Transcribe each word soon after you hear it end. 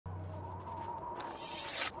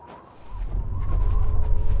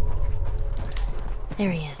There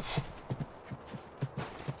he is.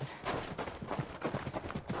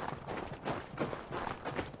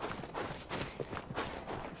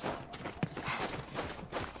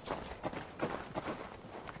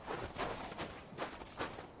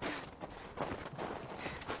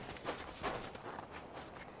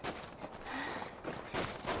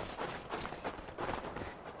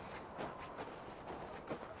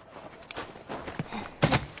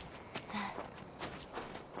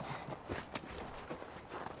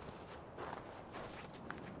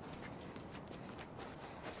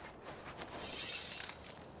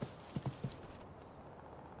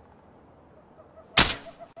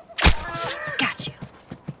 Got you.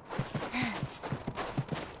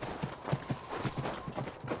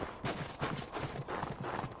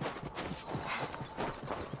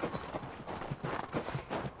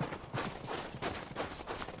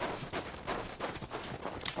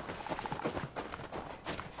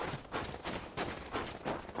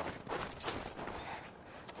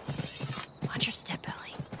 Watch your step, Ellie.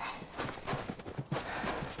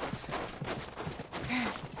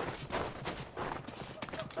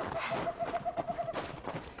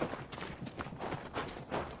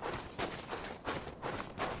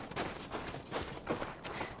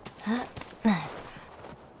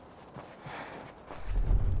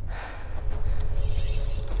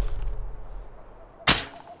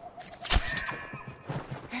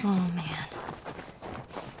 Oh, man.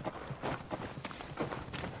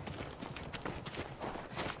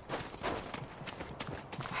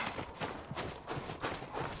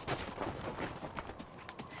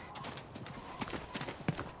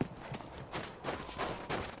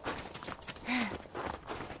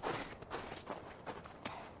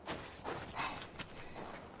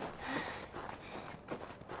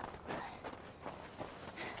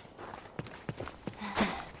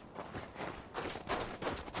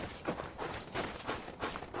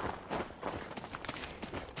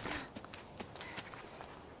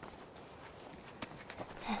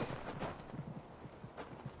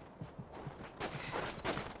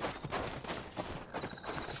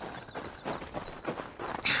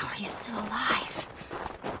 How are you still alive?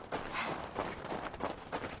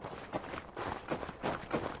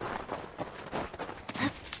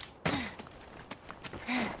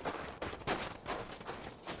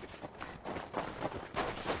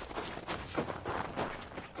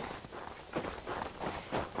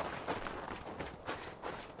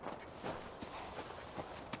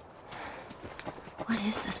 What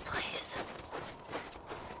is this place?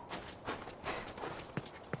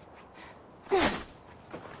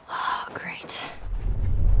 Oh, great.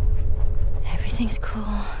 Everything's cool.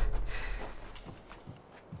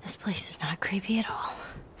 This place is not creepy at all.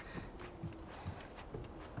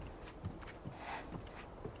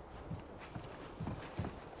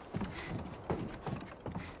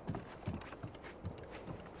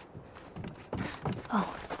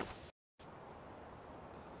 Oh.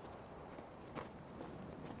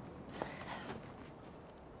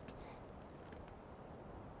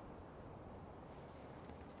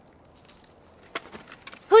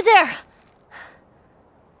 Who's there?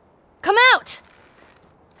 Come out!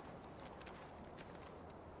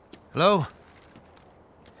 Hello?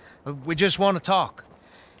 We just want to talk.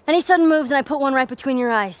 Any sudden moves and I put one right between your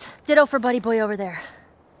eyes. Ditto for buddy boy over there.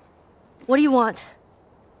 What do you want?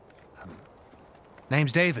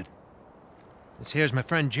 Name's David. This here's my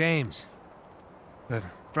friend James. We're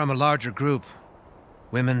from a larger group.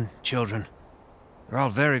 Women, children. They're all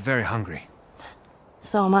very, very hungry.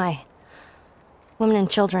 So am I. Women and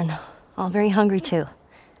children, all very hungry too.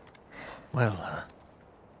 Well,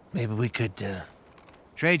 maybe we could,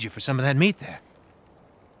 trade you for some of that meat there.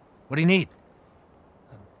 What do you need?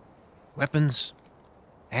 Weapons?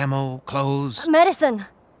 Ammo? Clothes? Medicine!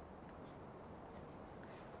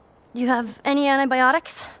 Do you have any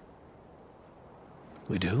antibiotics?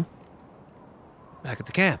 We do. Back at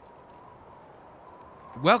the camp.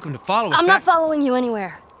 You're welcome to follow us I'm back. not following you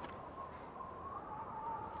anywhere.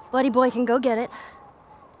 Buddy boy can go get it.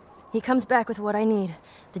 He comes back with what I need.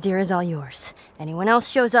 The deer is all yours. Anyone else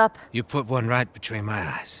shows up... You put one right between my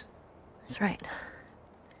eyes. That's right.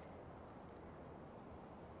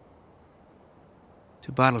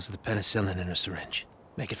 2 bottles of the penicillin in a syringe.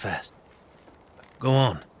 Make it fast. Go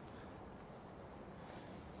on.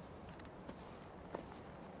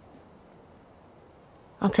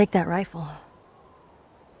 I'll take that rifle.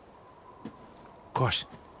 Of course.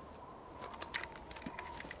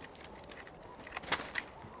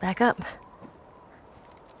 Back up.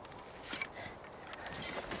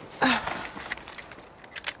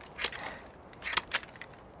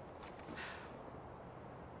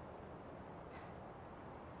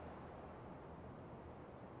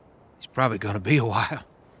 probably gonna be a while.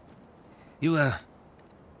 You,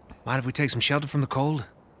 mind if we take some shelter from the cold?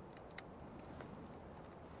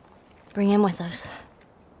 Bring him with us.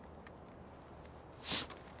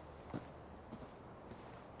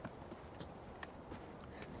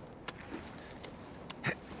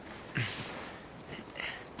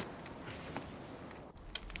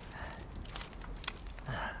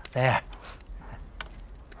 There.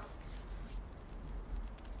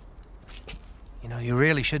 You know, you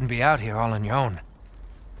really shouldn't be out here all on your own.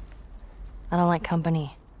 I don't like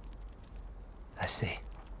company. I see.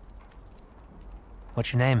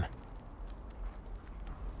 What's your name?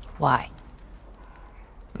 Why?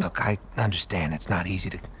 Look, I understand it's not easy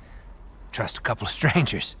to trust a couple of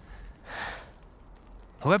strangers.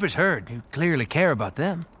 Whoever's hurt, you clearly care about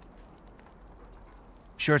them.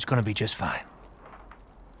 I'm sure it's gonna be just fine.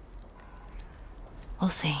 We'll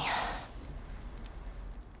see.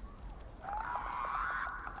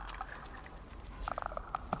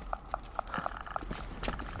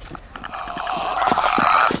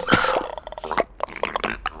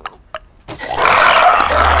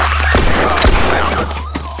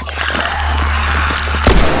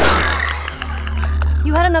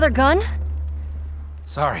 You had another gun?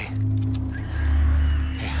 Sorry.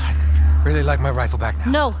 Hey, I'd really like my rifle back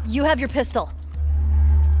now. No, you have your pistol.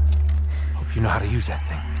 Hope you know how to use that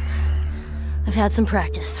thing. I've had some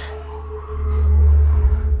practice.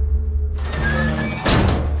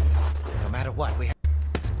 No matter what, we have...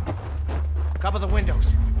 Cover the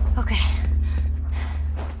windows. Okay.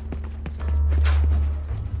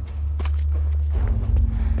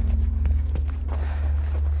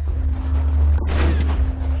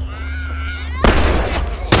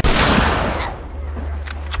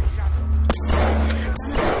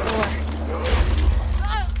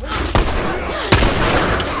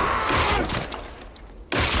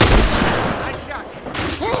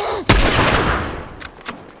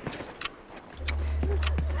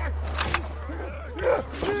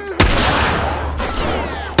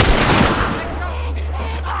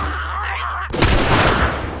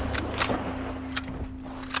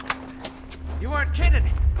 You weren't kidding.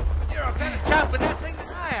 You're a better shot with that thing than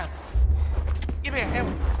I am. Give me a hand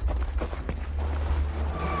with this.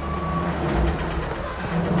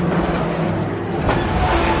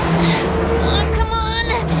 Oh, come on!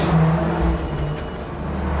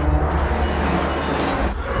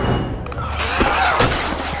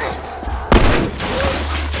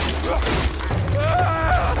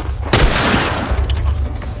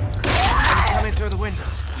 I'm coming through the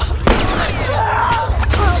windows.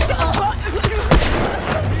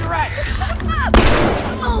 You're right.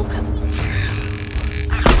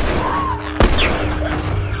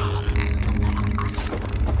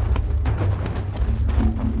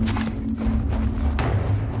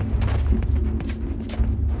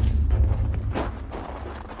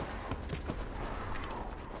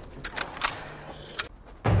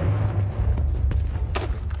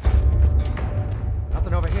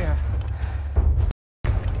 Nothing over here.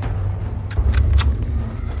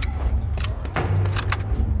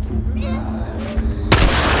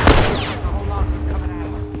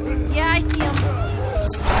 Yeah, I see him.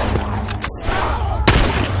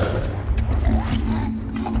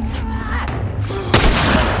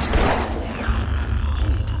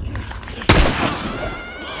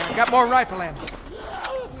 I got more rifle ammo.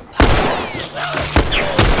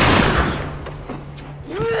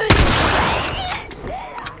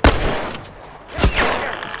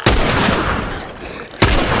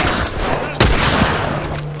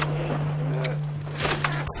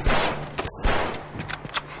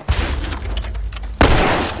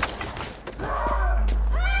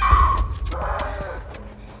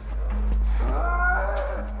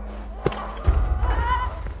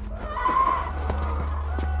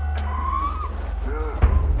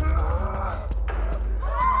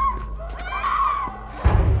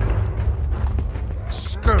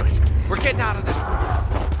 Screw it. We're getting out of this room.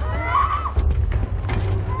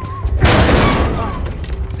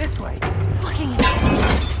 This way. Fucking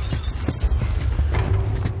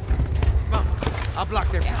Come on. I'll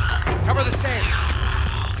block their view. Cover the stairs.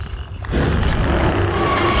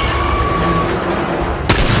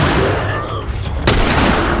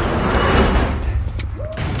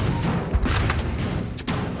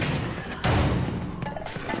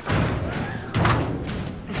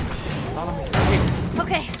 Follow me. Here.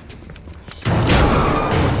 Okay.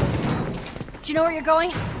 Do you know where you're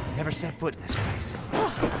going? Never set foot in this place.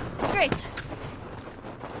 Oh, great.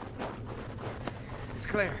 It's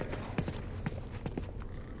clear.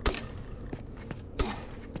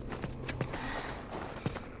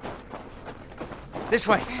 This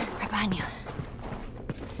way. Right behind you.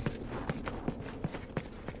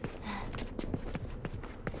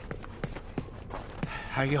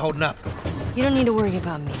 How are you holding up? You don't need to worry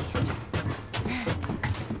about me.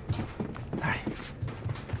 All right.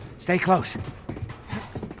 Stay close.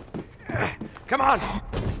 Come on!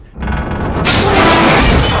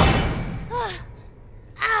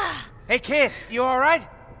 Hey, kid, you all right?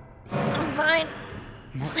 I'm fine.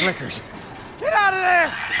 More clickers. Get out of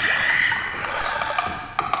there!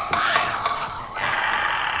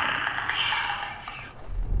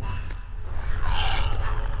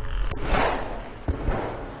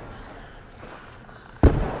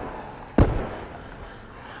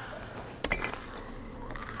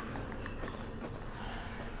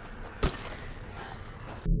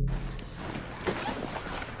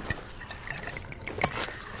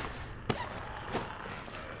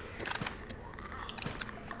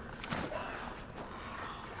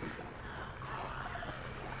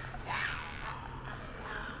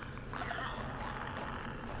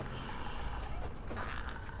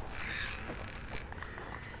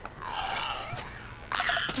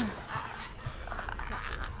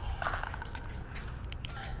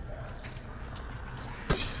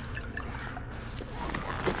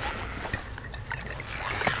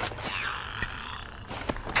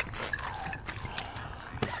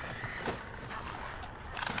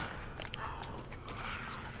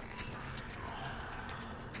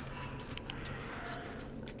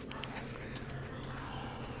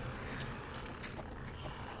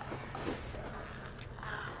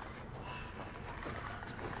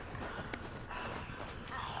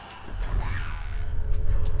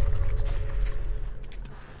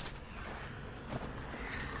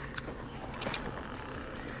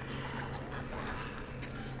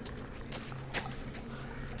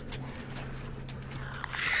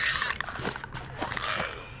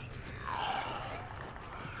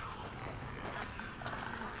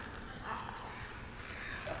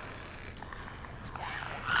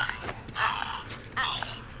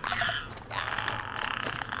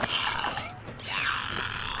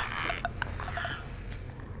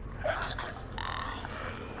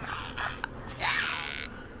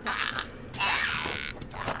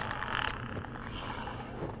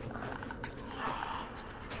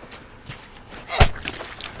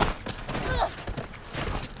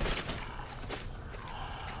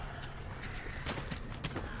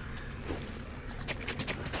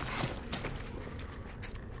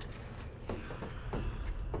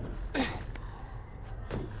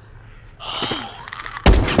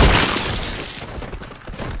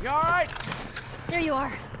 You all right? There you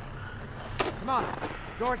are. Come on,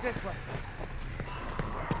 door's this way.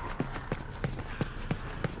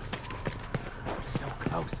 We're so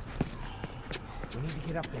close. We need to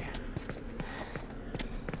get up there.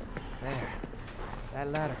 There.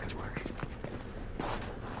 That ladder could work.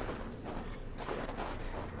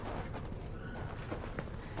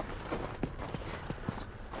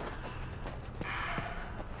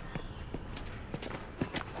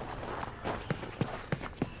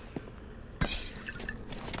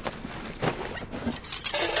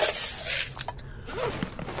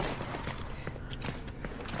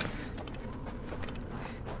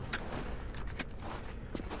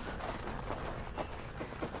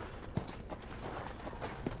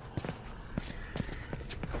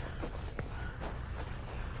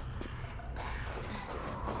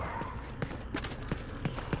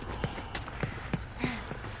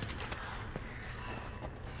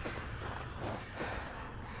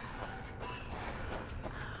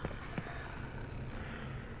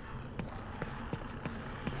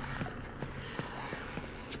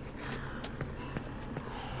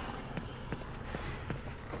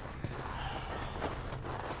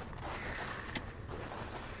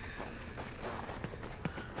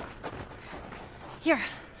 Here,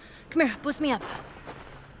 come here, boost me up.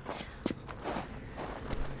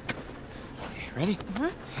 Ready? Mm-hmm.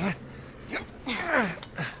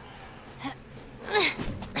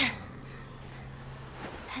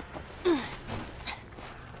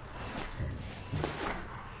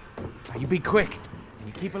 You be quick, and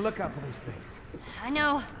you keep a lookout for those things. I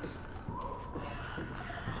know.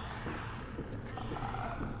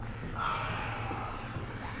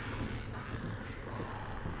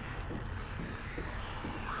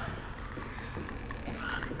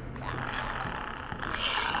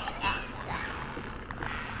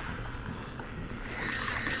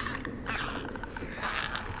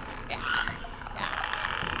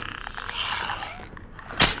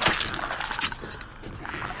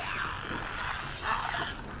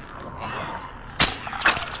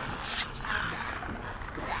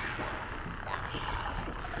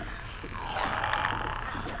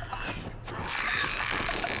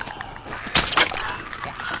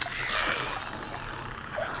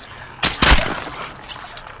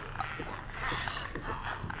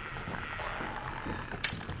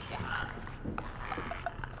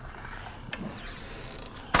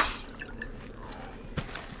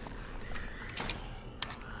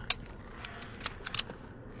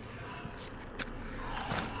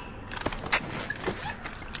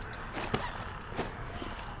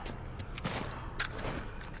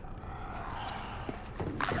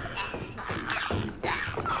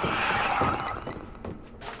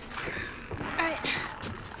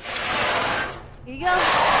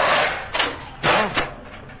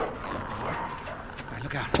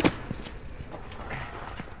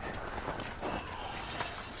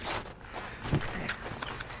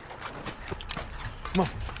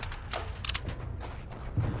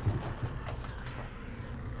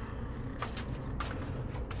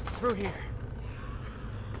 through here.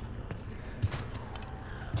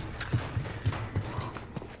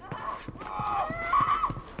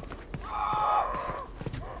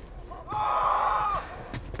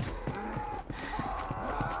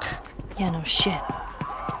 Yeah, no shit.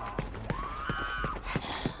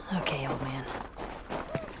 Okay, old man.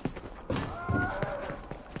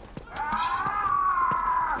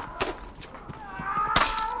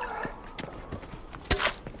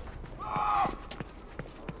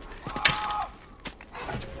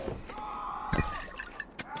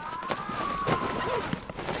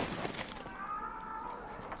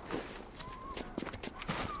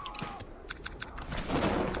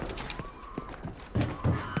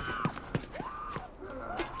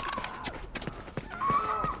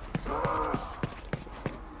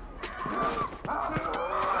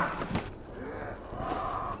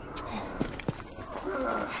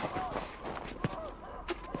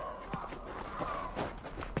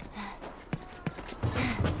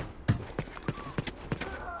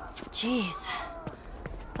 Jeez.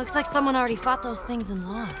 Looks like someone already fought those things and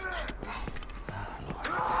lost.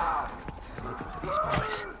 Oh, Lord. Look at these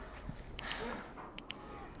boys.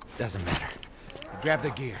 Doesn't matter. Grab the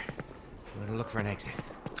gear. We're gonna look for an exit.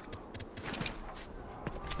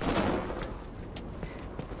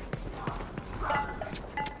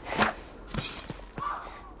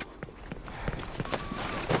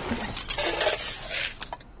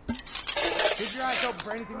 Keep your eyes open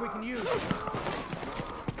for anything we can use.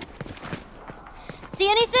 See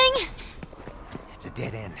anything? It's a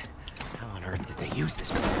dead end. How on earth did they use this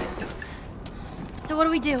place? So what do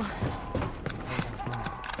we do?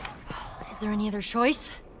 Is there any other choice?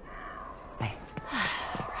 Right.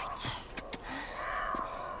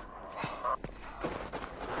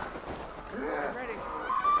 Ready.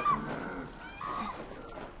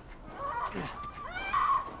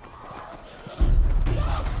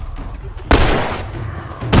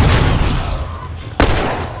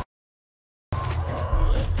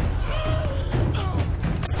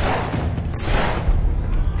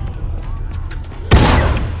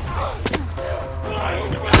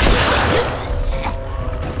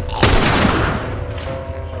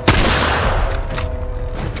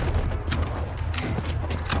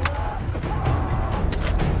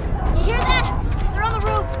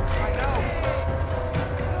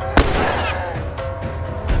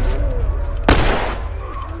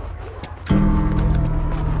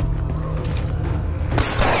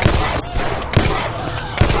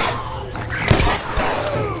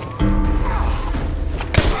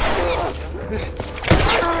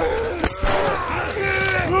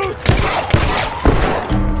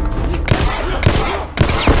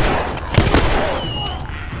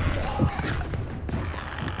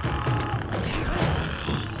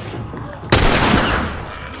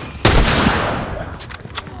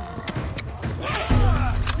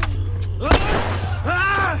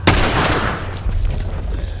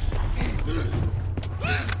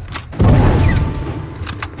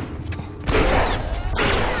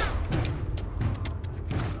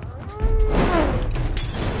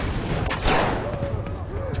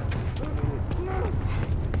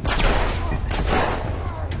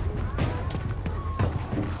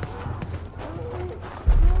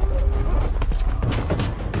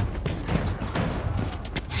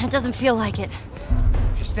 It doesn't feel like it.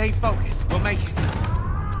 Just stay focused. We'll make it.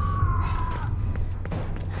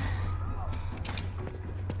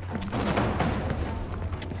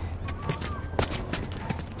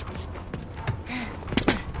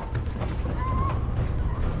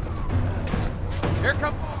 Here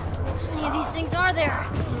come more. How many of these things are there?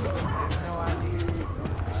 No idea.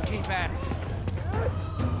 Just keep at it.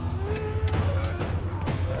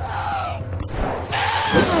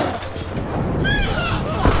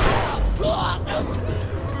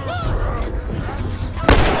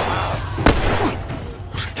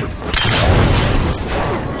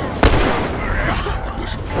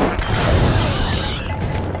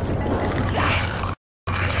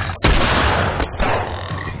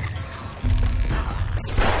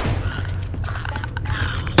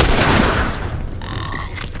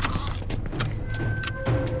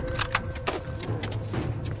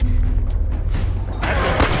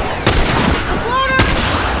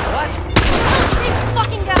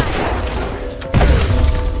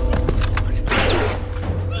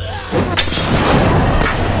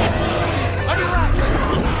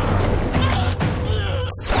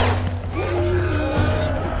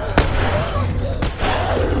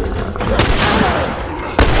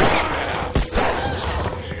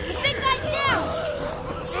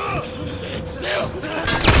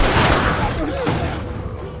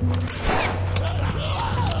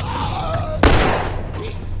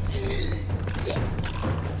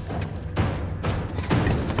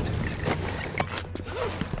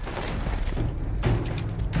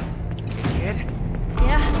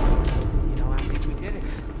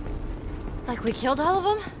 Like we killed all of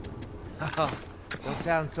them? Oh, don't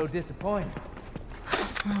sound so disappointed.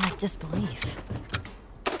 More like disbelief.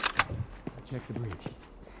 Check the breach.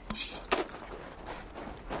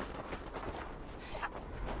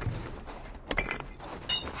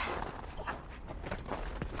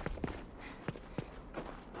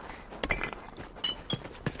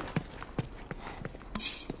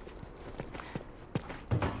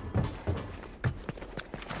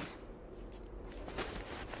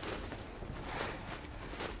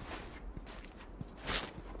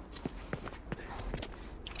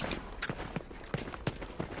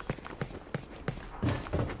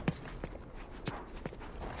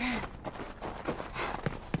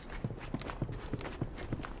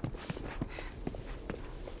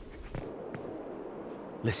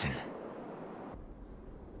 Listen.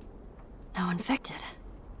 No infected.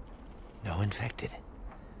 No infected.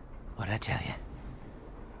 What'd I tell you?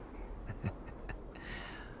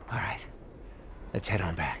 All right. Let's head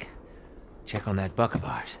on back. Check on that buck of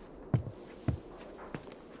ours.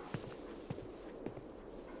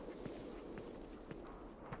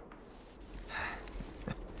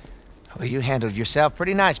 Well, you handled yourself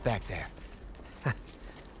pretty nice back there.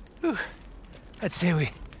 Whew. I'd say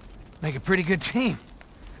we make a pretty good team.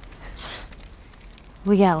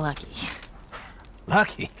 We got lucky.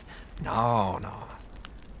 Lucky? No.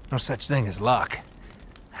 No such thing as luck.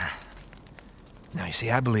 Now, you see,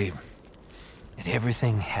 I believe that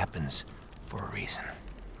everything happens for a reason.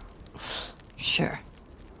 Sure.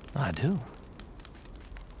 I do.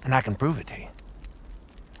 And I can prove it to you.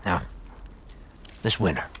 Now, this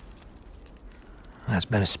winter, that's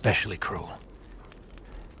been especially cruel.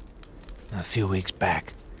 A few weeks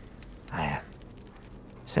back, I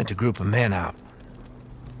sent a group of men out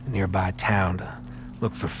to a nearby town to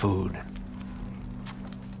look for food.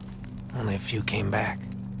 Only a few came back.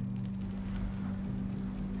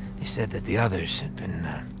 They said that the others had been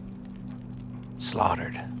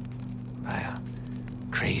slaughtered by a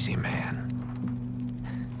crazy man.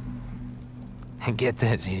 And get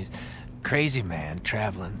this, he's a crazy man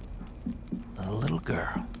traveling with a little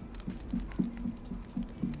girl.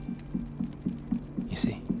 You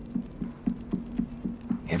see,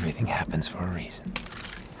 everything happens for a reason.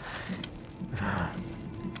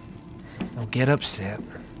 Don't get upset.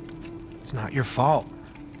 It's not your fault.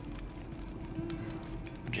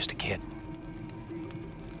 I'm just a kid.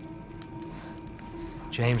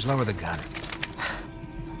 James, lower the gun.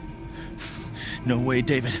 No way,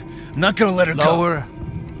 David. I'm not gonna let her go. Lower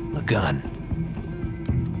the gun.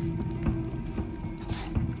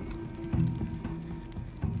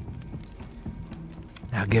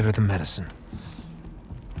 Now give her the medicine.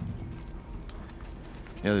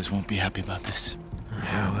 The others won't be happy about this.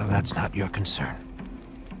 Yeah, well, that's not your concern.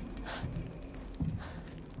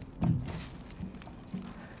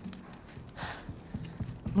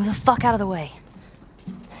 Move the fuck out of the way.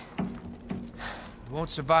 You won't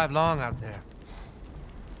survive long out there.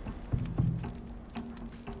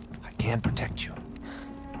 I can protect you.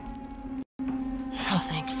 No,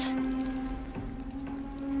 thanks.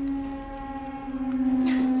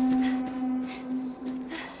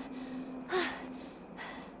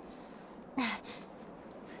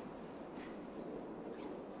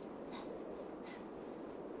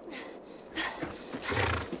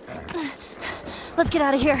 Let's get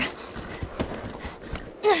out of here.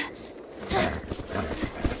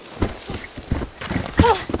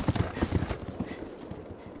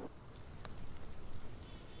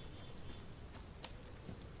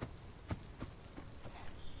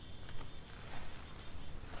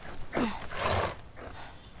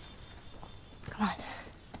 Come on.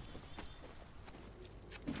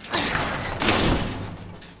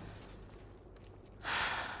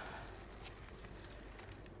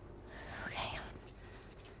 Okay.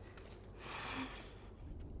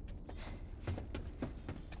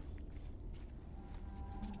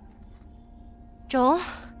 Joel?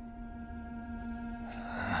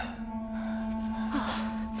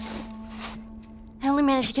 I only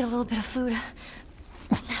managed to get a little bit of food.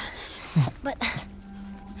 But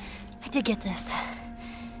I did get this.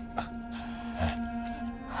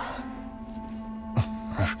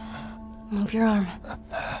 Move your arm.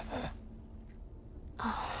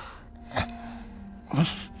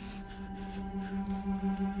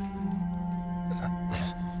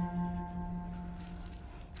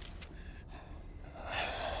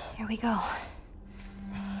 Here we go.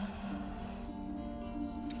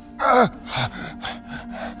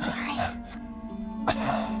 Sorry.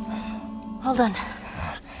 Hold on.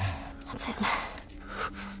 That's it.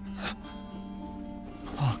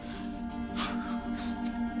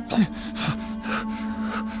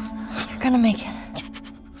 You're gonna make it.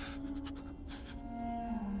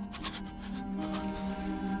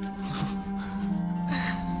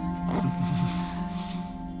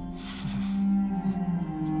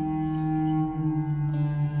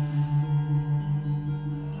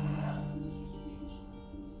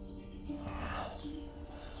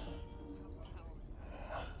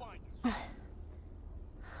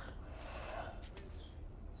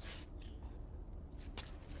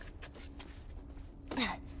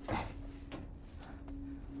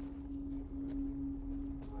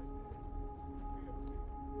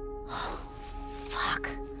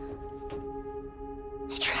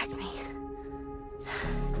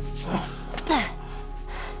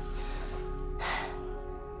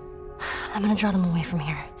 I'm gonna draw them away from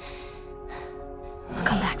here. I'll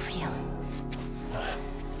come back for you.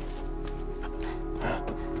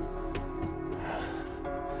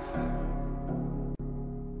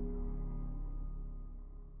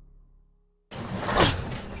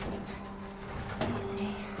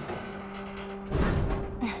 Easy.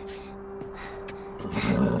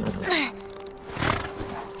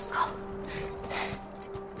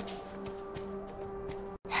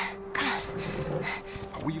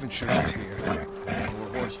 Are we even sure she's here?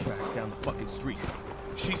 We're horse tracks down the fucking street.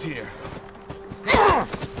 She's here. Hey,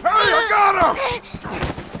 I got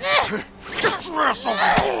her! Get your ass over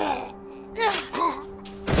here!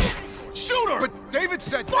 Shoot her! But David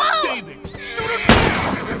said... David! Shoot her!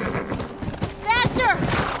 Faster!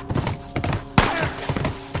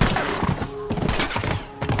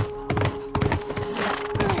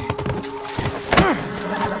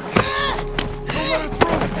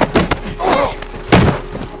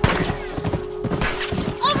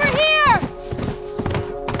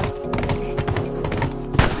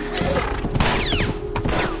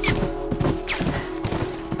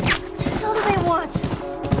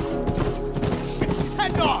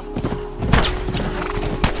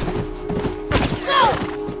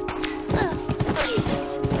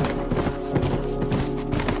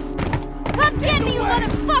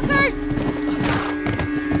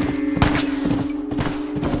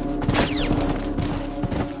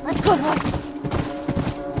 Let's go, boy.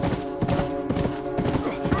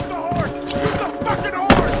 Shoot the horse! Shoot the fucking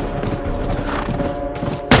horse!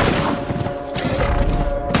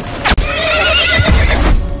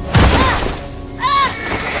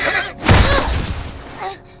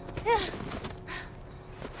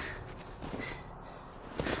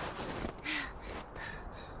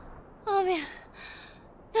 Oh, man.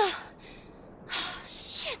 No.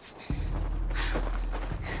 Shit.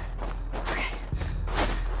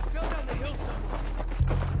 Go down the hill somewhere.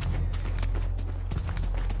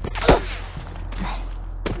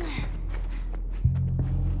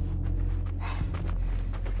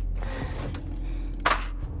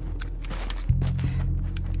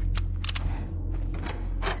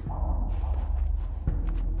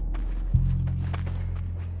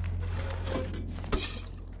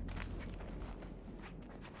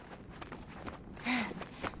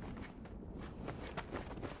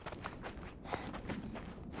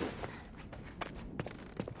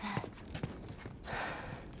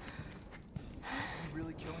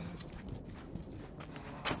 Really killing him?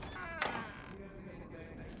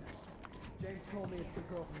 James told me it's the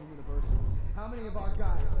girl from the university. How many of our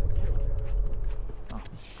guys were killed? Oh,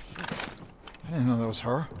 shit. I didn't know that was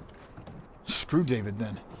her. Screw David,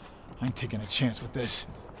 then. I ain't taking a chance with this.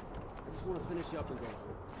 I just want to finish up and go.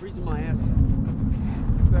 Freezing my ass off.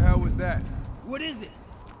 What the hell was that? What is it?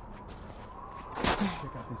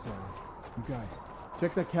 Check out this area. You guys,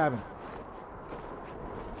 check that cabin.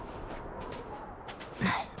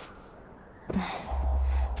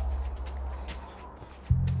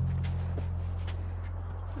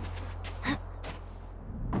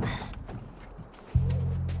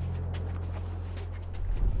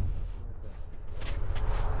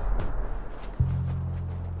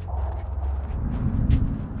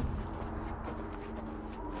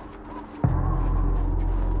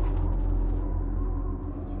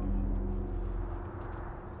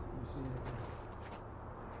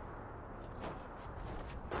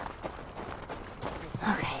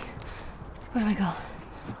 Okay. Where do I go?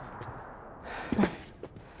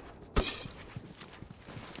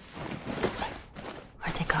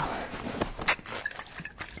 Where'd they go?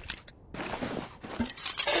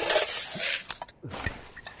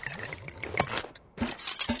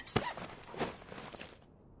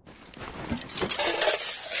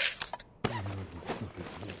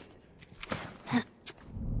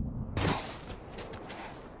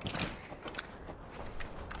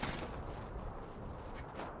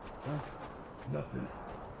 Nothing.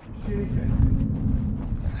 You see anything?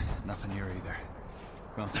 Nothing here either.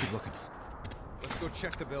 Come on, let's keep looking. Let's go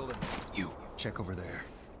check the building. You, check over there.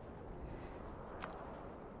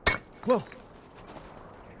 Whoa.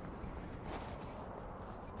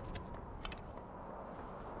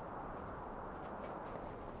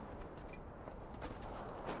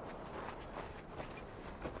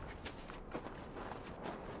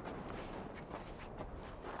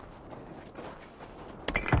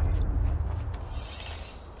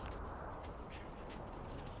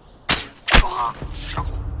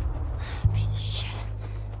 Piece of shit.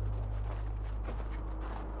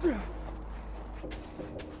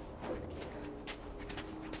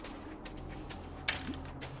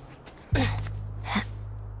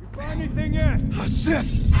 You find anything yet? Oh, shit!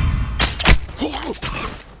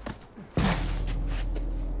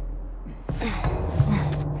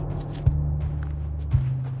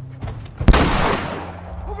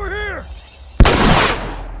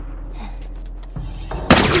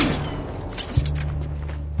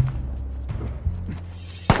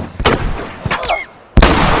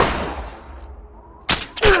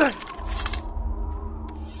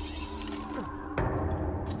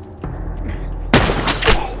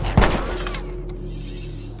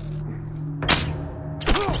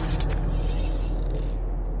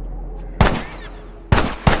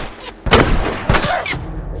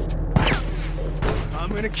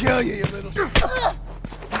 gonna kill you, you little... Keep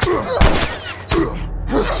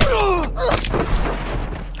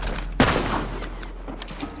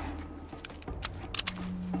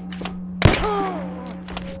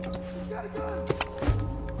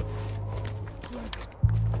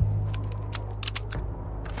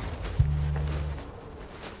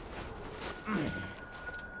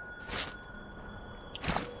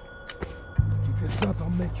this up, I'll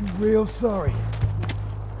make you real sorry.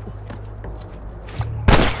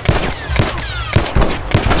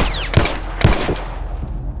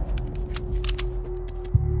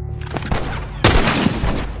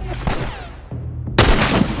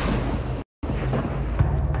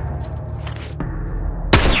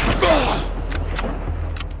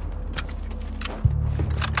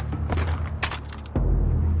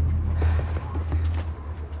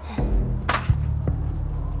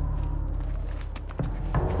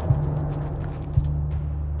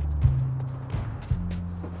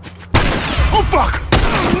 Oh, fuck!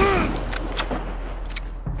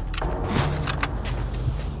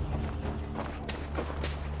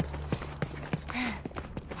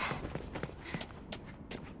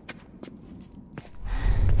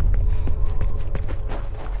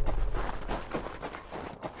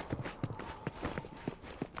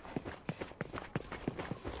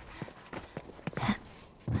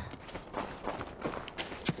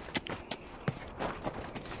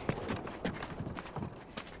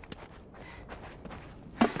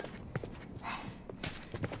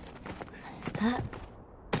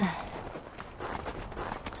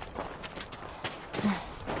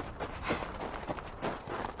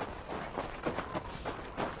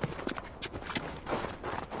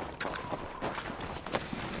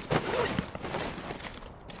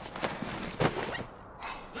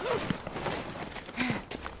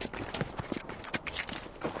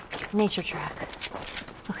 Nature track.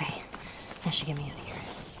 Okay, that should get me out of here.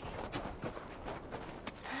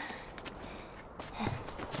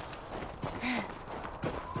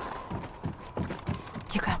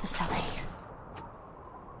 You got this, Ellie.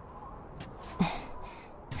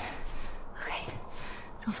 Okay,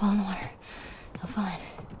 don't fall in the water. Don't fall in.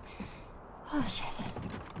 Oh, shit.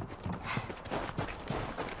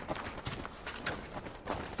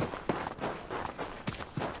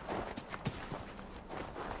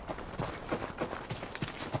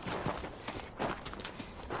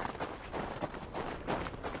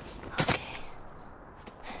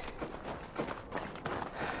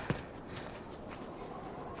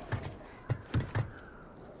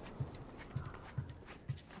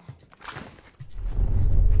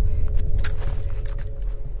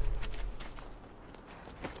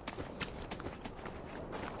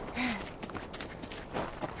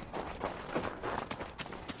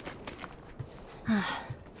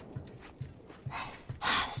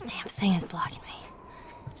 This damn thing is blocking me.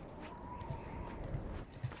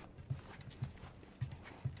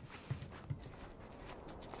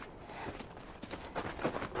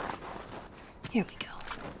 Here we go.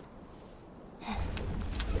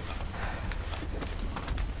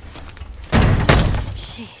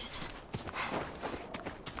 Jeez.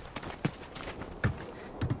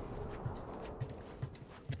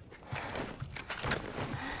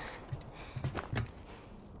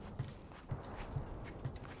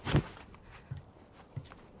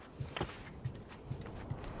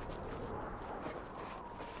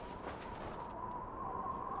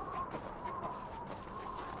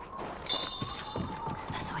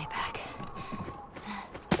 That's the way back.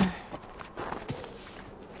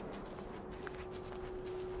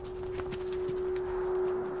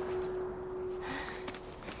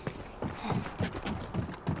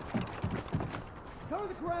 Cover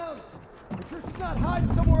the grounds! Make sure she's not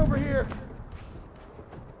hiding somewhere over here!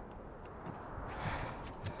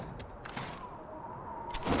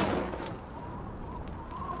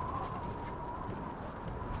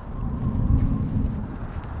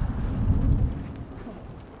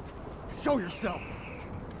 Show yourself!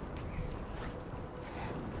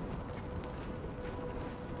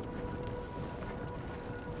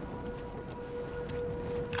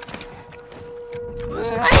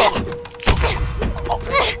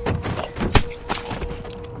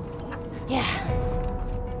 Yeah.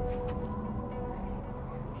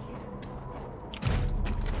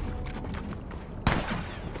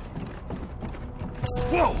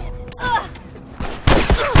 Whoa!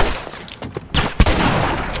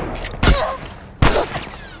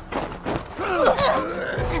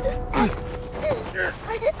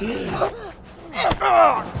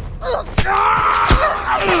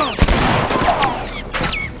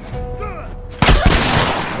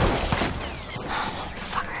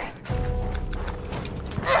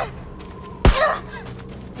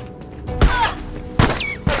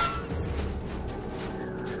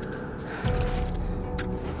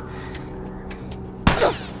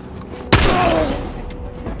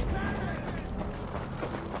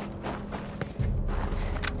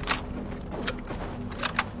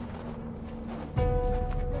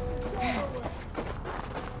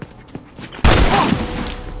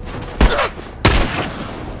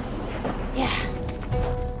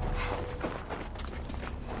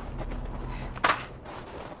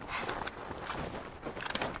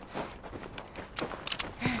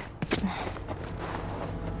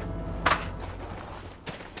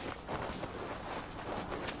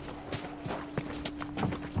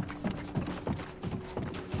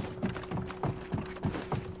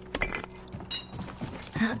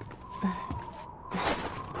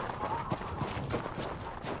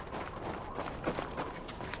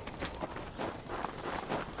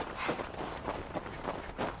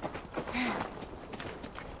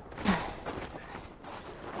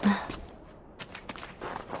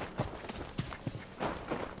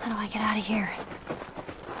 get out of here.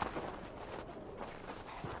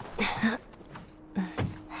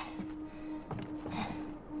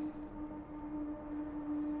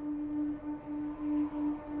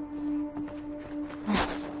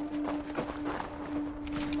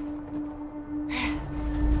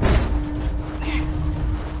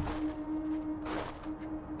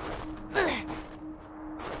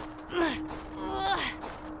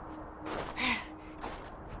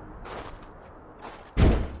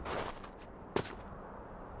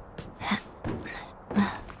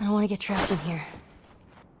 I don't want to get trapped in here.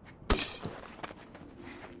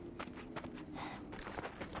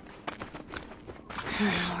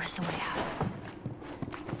 Where's the way out?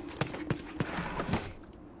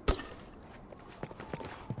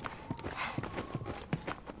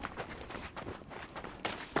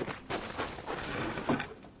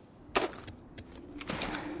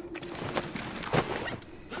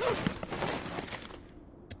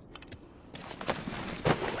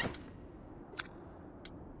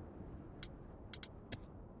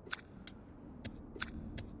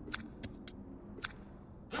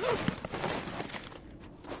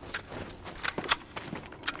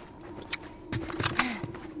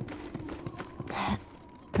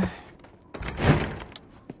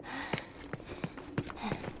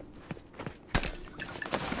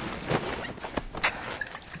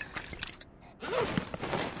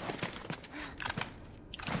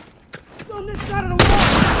 On this side of the wall!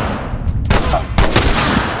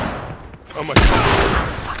 Oh my god.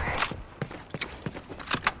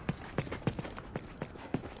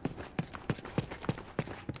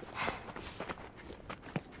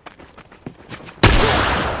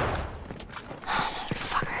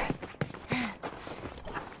 Fucker.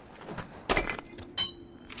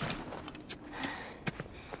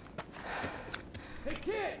 Hey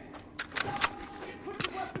kid! Stop this shit! Put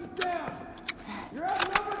your weapons down! You're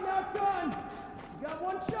outnumbered and outgunned! You got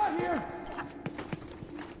one shot here!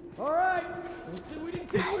 Alright! Let's see, we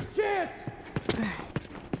didn't give you a chance!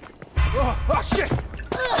 Oh shit!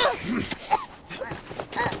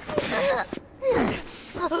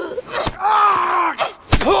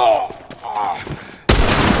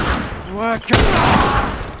 Relax!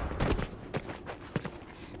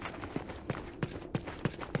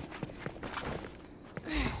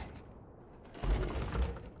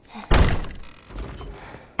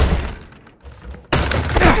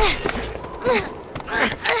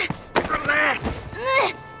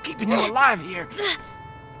 Keeping you alive here.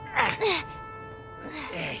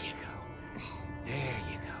 There you go. There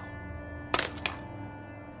you go.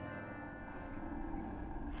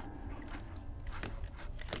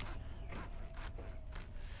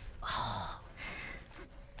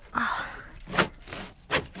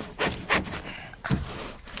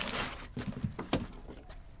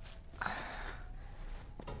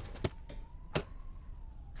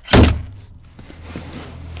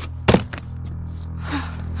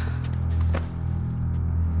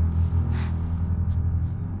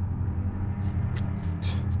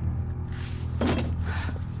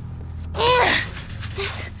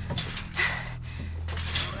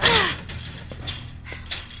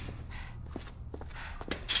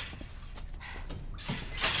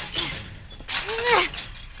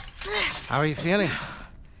 How are you feeling?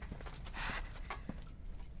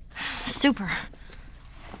 Super.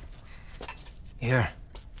 Here.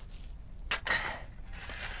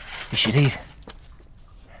 You should eat.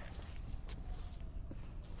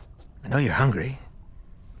 I know you're hungry.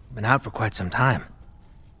 You've been out for quite some time.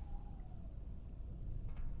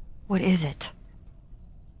 What is it?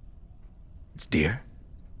 It's deer.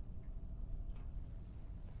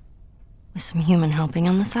 With some human helping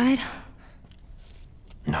on the side?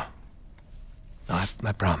 No. No,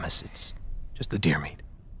 I promise. It's just the deer meat.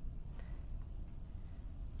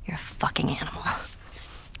 You're a fucking animal.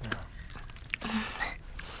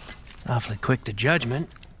 It's awfully quick to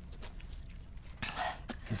judgment.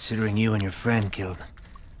 Considering you and your friend killed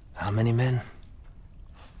how many men?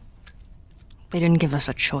 They didn't give us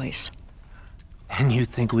a choice. And you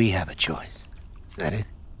think we have a choice? Is that it?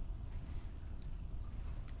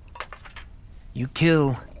 You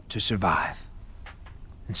kill to survive.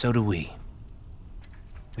 And so do we.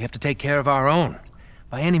 We have to take care of our own,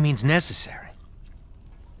 by any means necessary.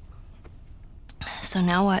 So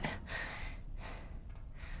now what?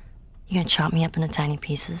 You gonna chop me up into tiny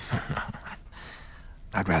pieces?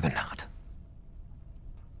 I'd rather not.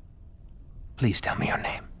 Please tell me your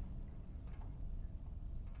name.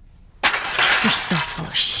 You're so full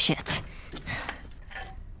of shit.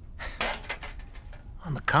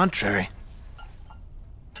 On the contrary,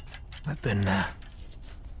 I've been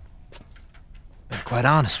quite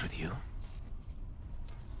honest with you.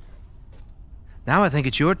 Now I think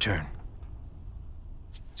it's your turn.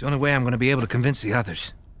 It's the only way I'm gonna be able to convince the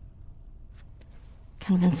others.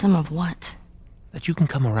 Convince them of what? That you can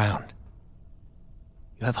come around.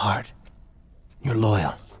 You have heart. You're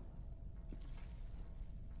loyal.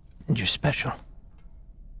 And you're special.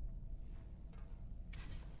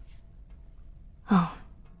 Oh.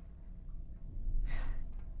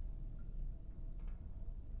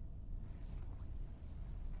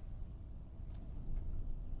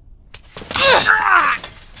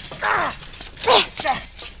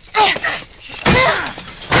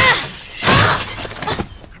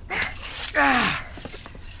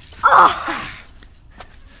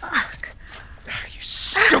 You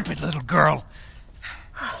stupid little girl.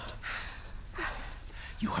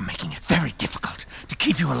 You are making it very difficult to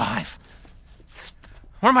keep you alive.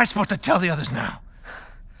 What am I supposed to tell the others now?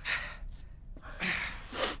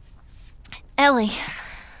 Ellie.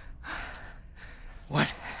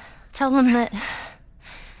 What? Tell them that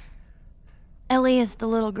Ellie is the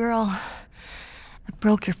little girl that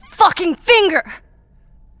broke your fucking finger!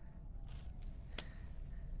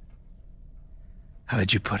 How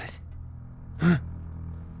did you put it? Hmm?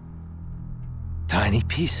 Tiny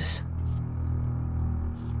pieces.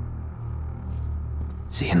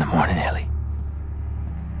 See you in the morning, Ellie.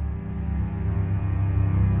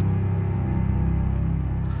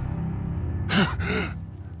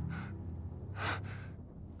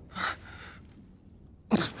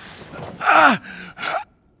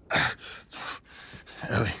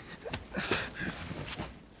 Ellie.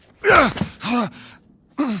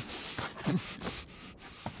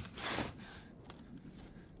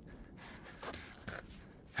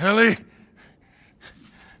 Ellie.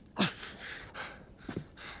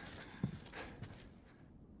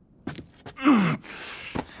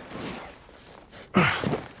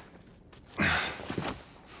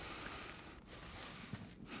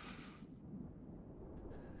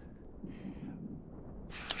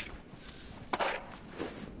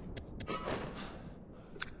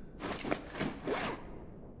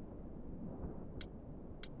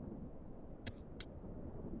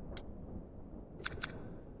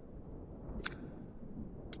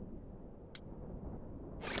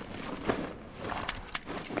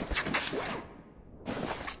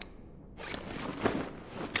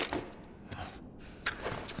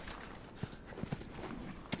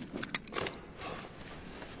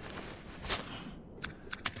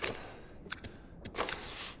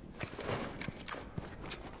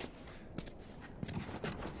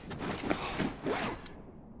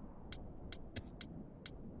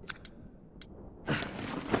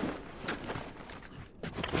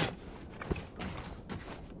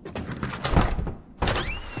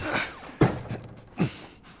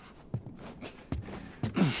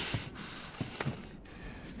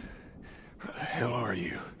 hell are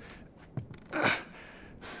you?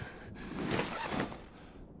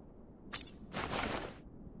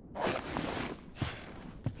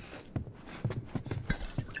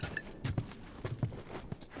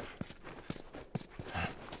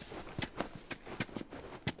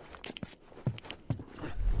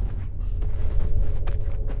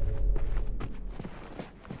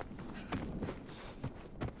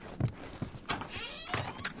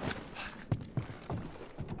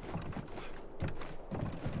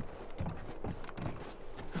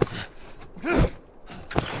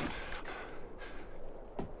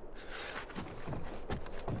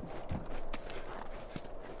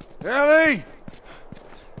 Ellie!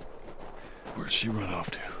 Where'd she run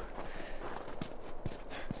off to?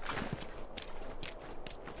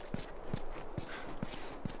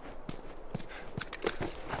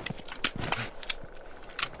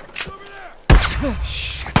 Over there!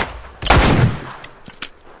 Shit.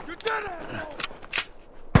 You're dead, asshole!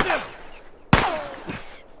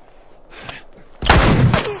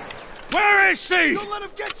 Where is she? Don't let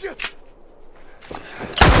him get you!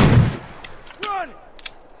 Run!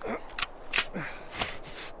 Come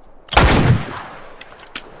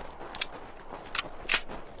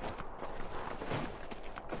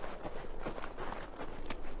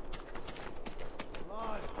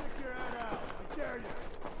on, stick your head out. I dare you.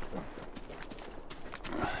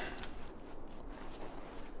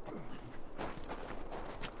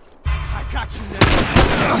 I got you now.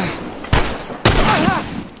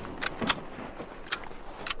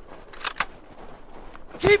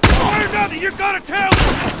 Keep firing now that you're gonna tell me!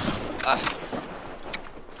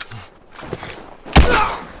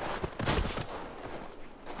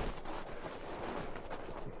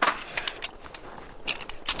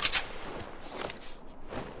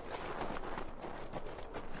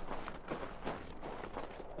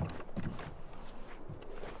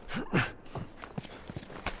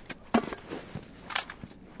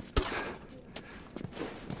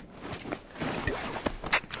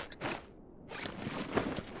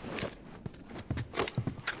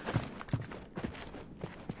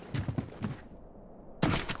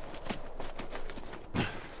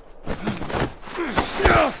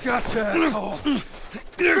 Gotcha, asshole.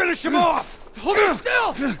 Finish him off. Hold him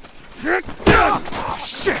still! Oh,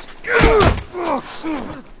 shit.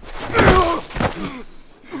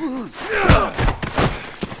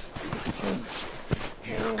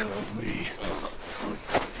 Me.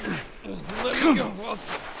 Let me go. I'll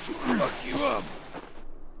fuck you up.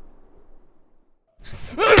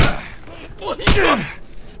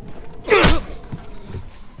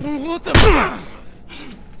 What the fuck?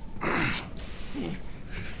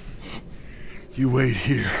 You wait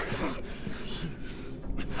here.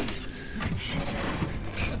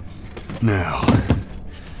 Now,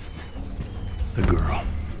 the girl.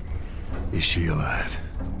 Is she alive?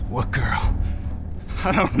 What girl?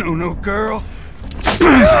 I don't know no girl.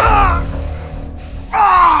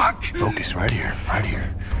 Fuck! Focus right here, right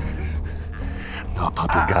here. I'll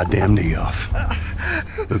pop your goddamn knee off.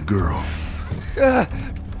 The girl.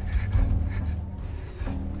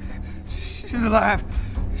 She's alive.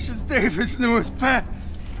 She's David's newest pet.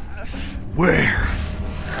 Where?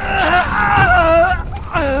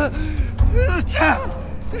 In the town.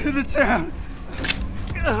 In the town.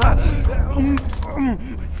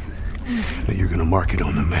 Now you're gonna mark it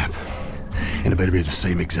on the map. And it better be the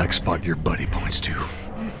same exact spot your buddy points to.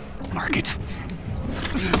 Mark it.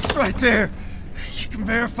 It's right there. You can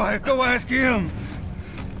verify it. Go ask him.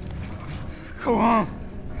 Go on.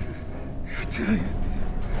 I tell you,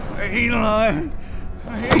 I ain't lying.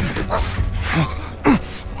 I ain't.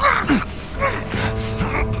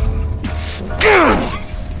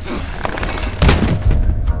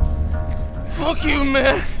 Fuck you,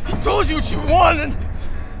 man. He told you what you wanted.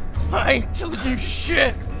 I ain't telling you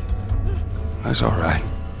shit. That's all right.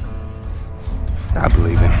 I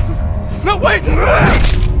believe him. No, wait!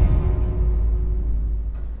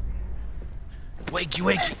 Wakey,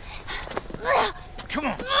 wakey. Come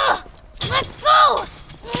on. Let's go!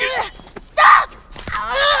 Stop!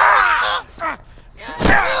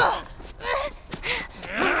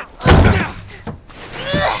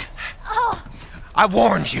 I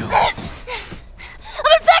warned you. I'm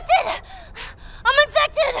infected! I'm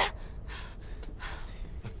infected!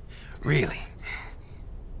 Really?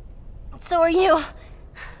 So are you.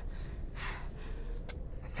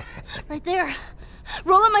 Right there.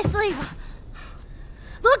 Roll up my sleeve.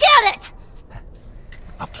 Look at it!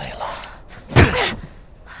 I'll play along.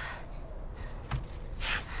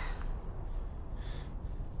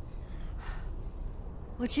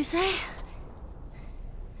 What'd you say?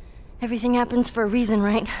 Everything happens for a reason,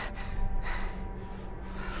 right?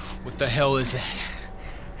 What the hell is that?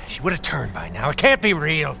 She would have turned by now. It can't be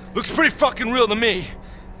real. Looks pretty fucking real to me.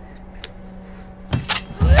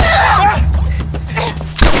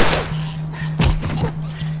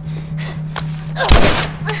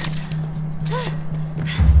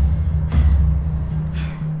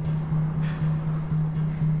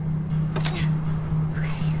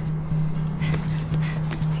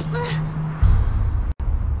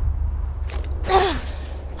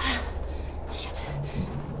 Shit.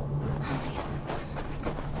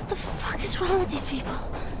 What the fuck is wrong with these people?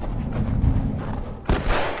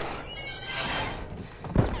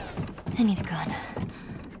 I need a gun.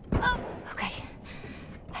 Oh, okay.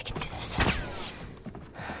 I can do this.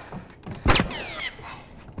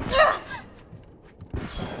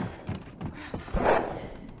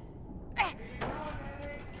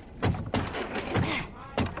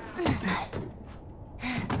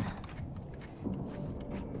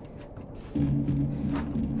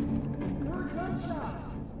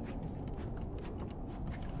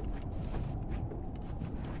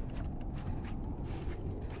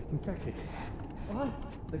 Infected. What?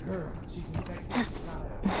 The girl. She's infected.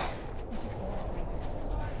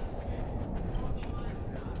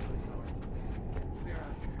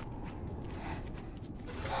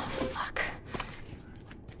 Oh, fuck.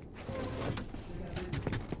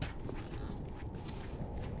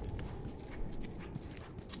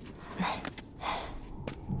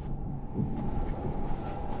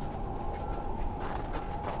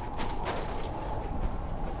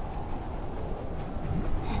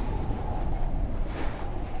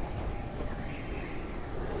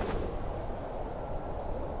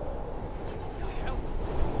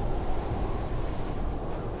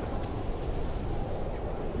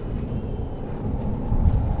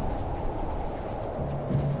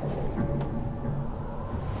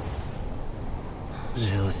 Who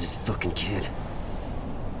the hell is this fucking kid?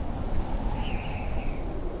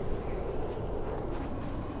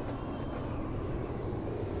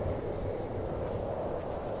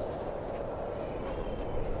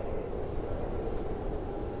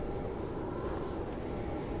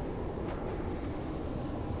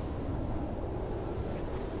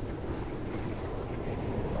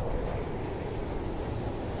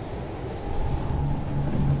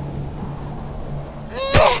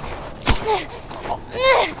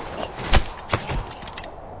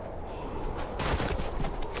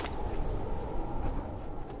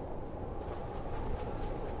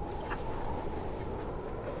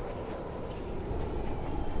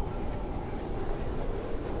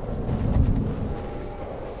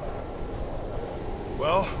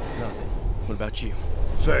 Well? Nothing. What about you?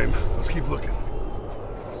 Same. Let's keep looking.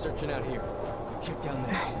 Searching out here. Go check down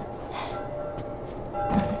there.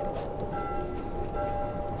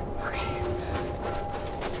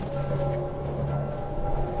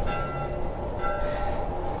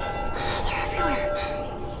 They're everywhere.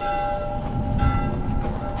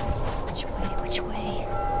 Which way? Which way?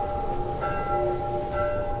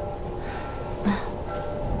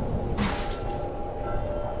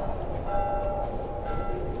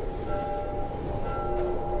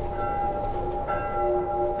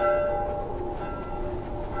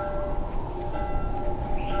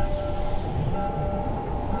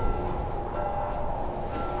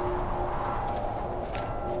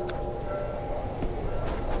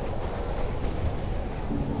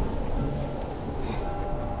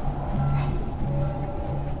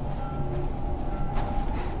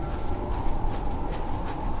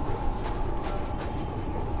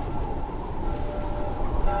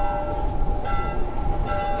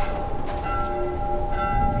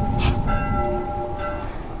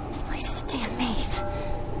 This place is a damn maze.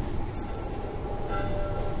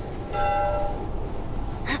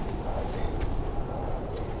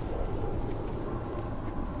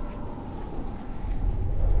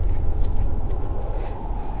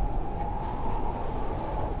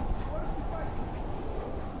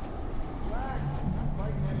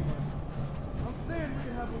 I'm saying we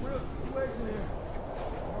can have a real situation here.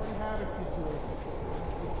 We already have a situation.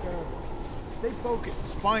 Take care of it. Stay focused.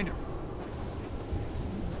 Let's find her.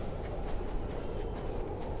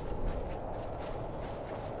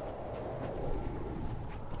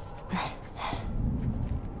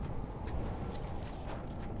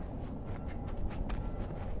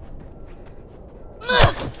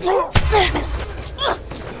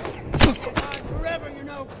 Forever, you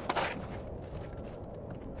know.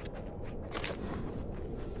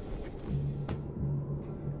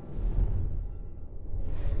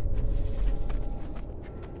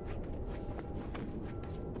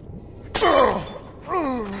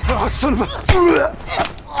 Oh, son of a...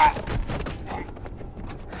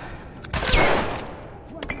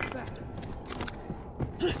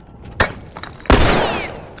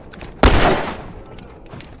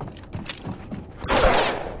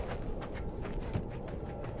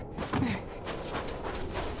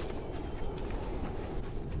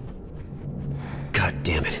 God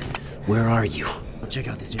damn it. Where are you? I'll check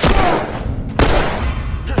out this area.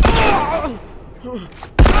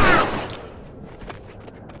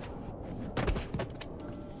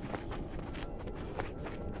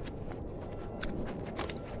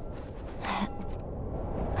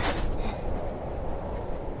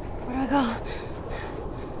 Where do I go?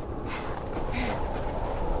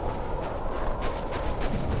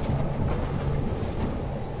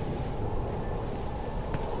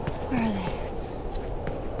 Where are they?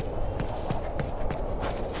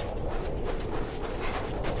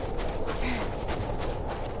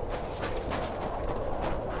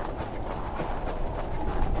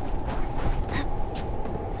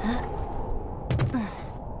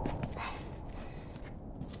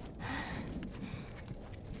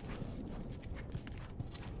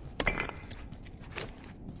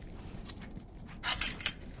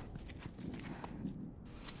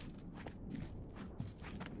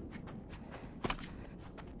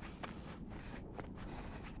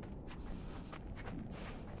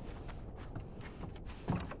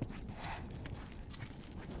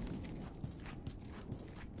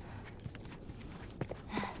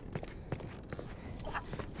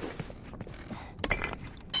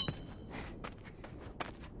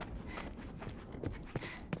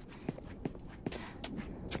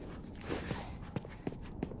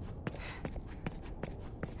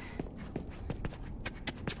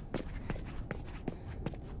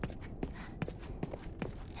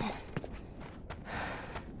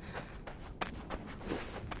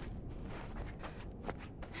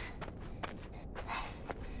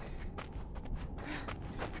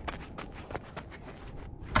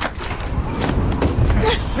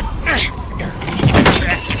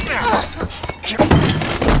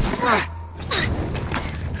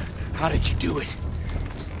 How did you do it?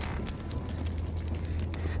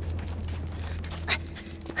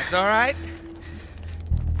 It's all right.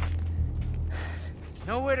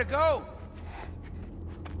 Nowhere to go.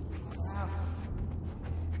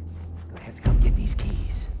 Let's go get these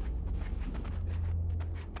keys.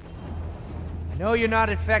 I know you're not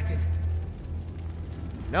infected.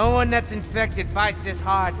 No one that's infected fights this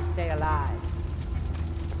hard to stay alive.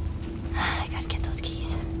 I gotta get those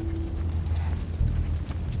keys.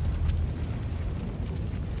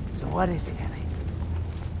 So what is it, Ellie?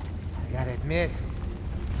 I gotta admit,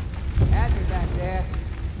 Had me back there.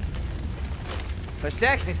 For a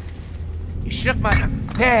second, you shook my...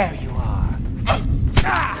 There you are.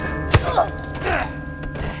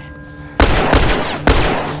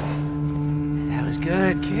 That was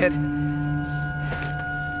good, kid.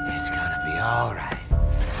 It's gonna be all right.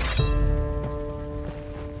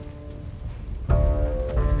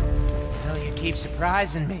 You know, you keep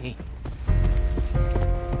surprising me.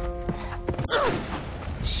 It's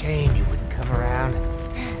a shame you wouldn't come around.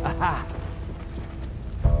 Aha!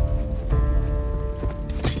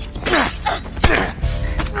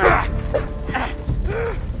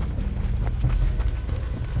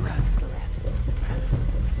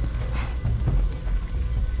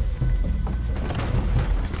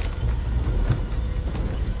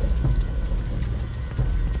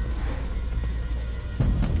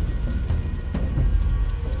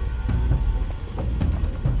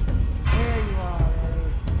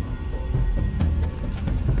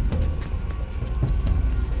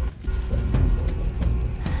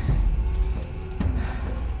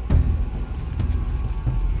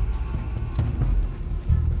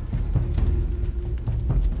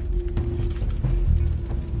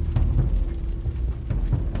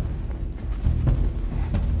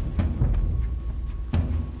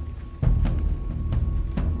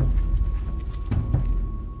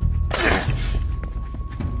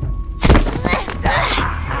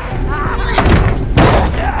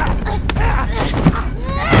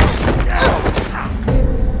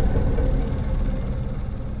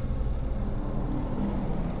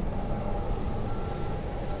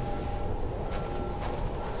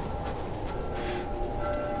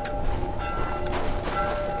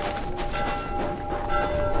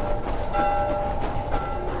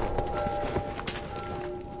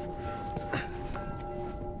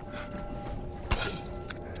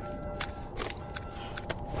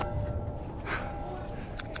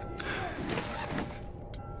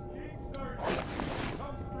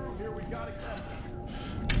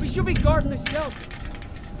 We should be guarding the shelter.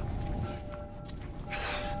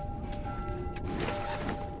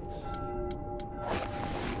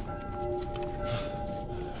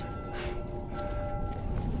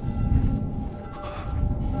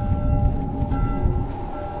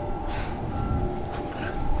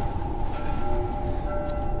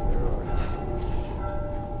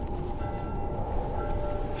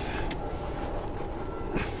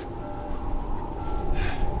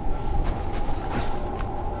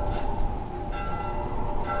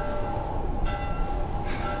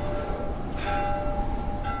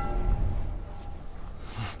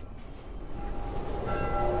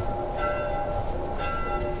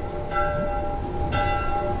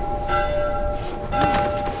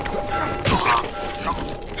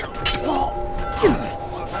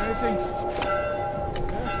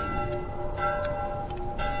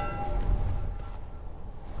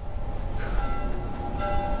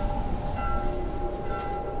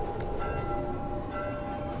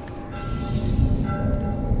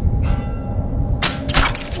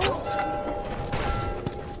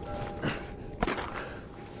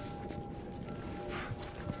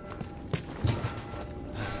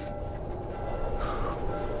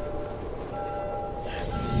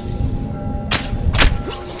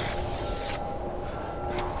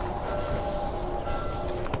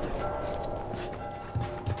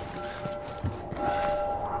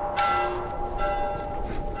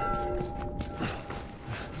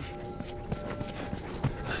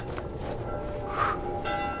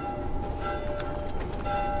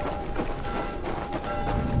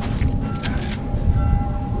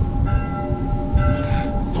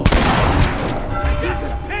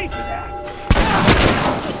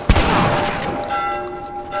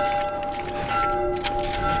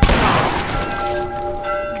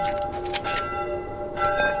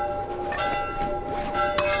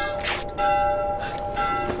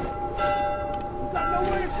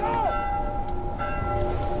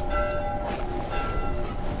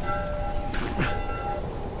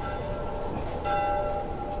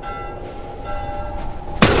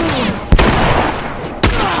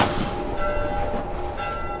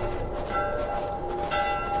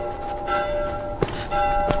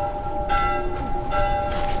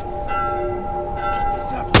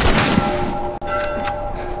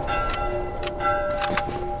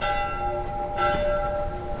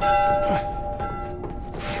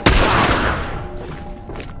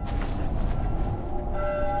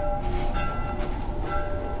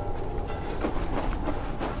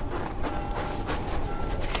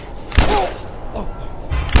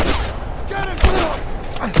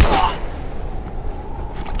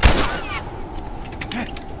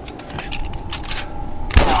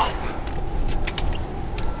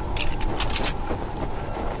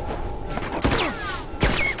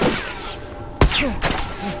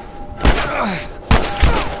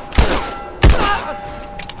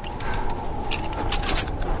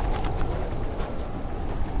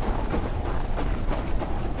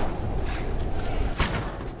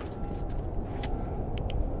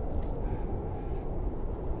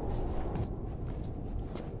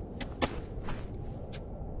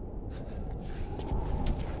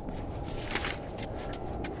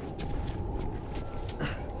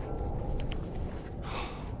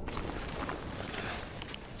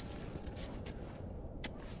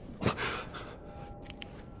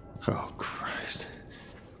 Oh, Christ.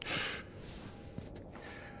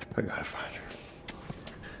 I gotta find her.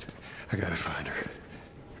 I gotta find her.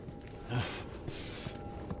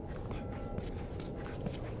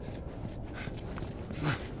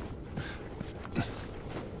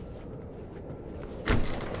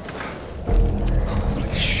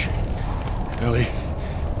 Holy shit. Ellie.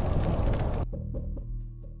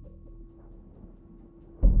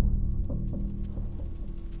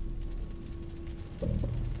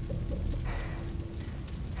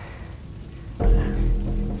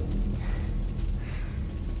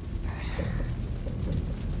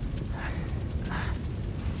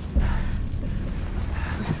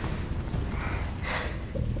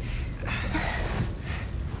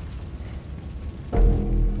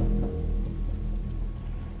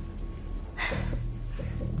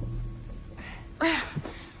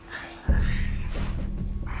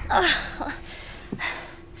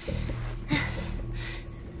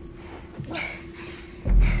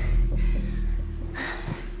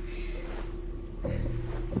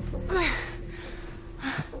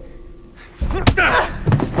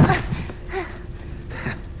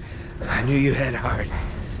 I knew you had heart.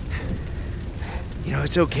 You know,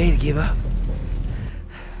 it's okay to give up.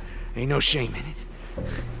 Ain't no shame in it.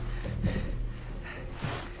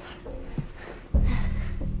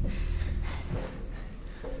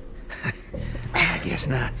 I guess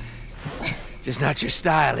not. Just not your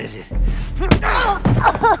style, is it?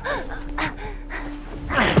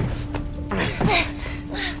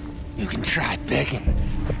 You can try begging.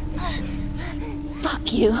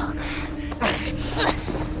 Fuck you.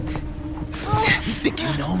 You think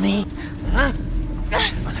you know me? Huh?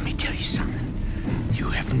 Well, let me tell you something. You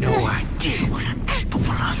have no idea what I'm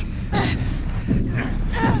capable of.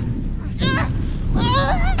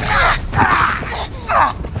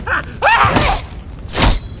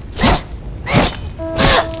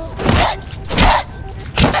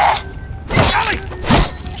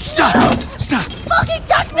 Stop! Stop! Fucking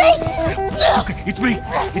touch me! It's okay. It's me.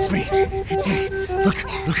 It's me. It's me. Look.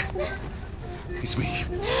 Look. It's me.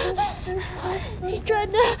 He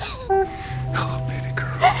tried to... Oh, baby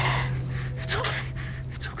girl. It's okay.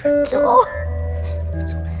 It's okay. No.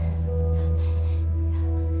 It's okay.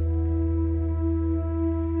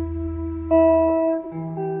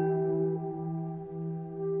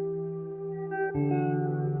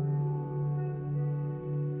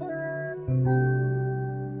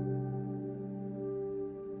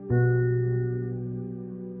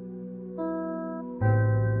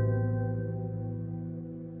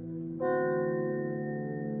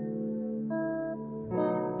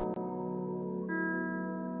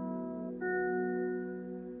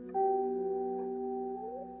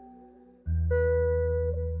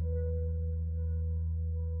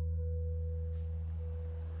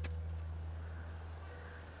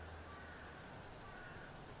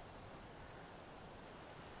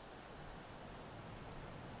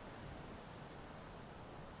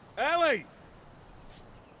 Ellie!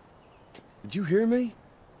 Did you hear me?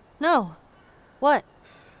 No. What?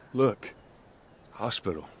 Look.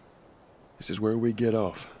 Hospital. This is where we get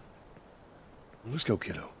off. Let's go,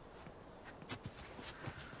 kiddo.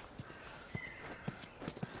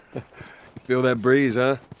 Feel that breeze,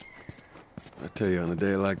 huh? I tell you, on a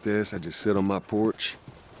day like this, I just sit on my porch,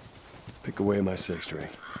 pick away at my six string.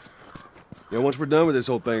 You know, once we're done with this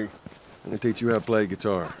whole thing, I'm gonna teach you how to play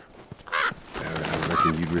guitar. I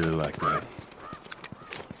reckon you'd really like that.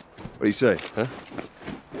 What do you say, huh?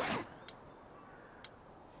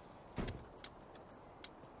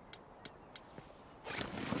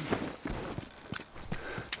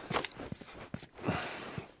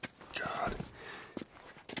 God.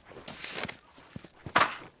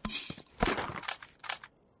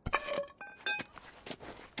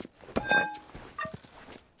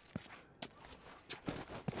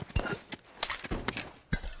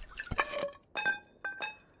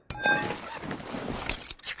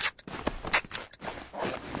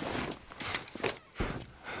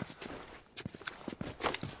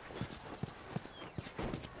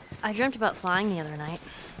 I dreamt about flying the other night.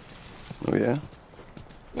 Oh, yeah?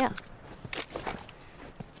 Yeah.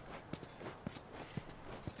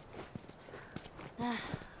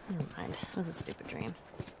 Never mind. It was a stupid dream.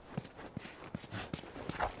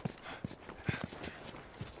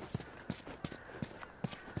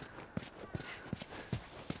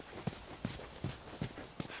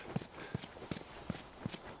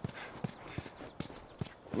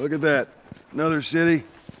 Look at that. Another city,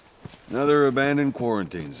 another abandoned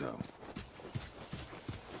quarantine zone.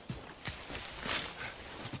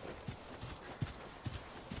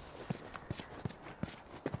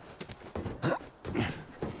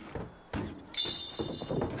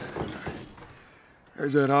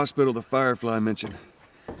 There's that hospital the Firefly mentioned.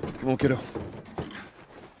 Come on, kiddo.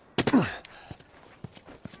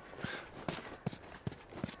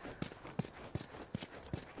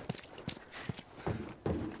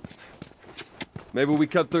 Maybe we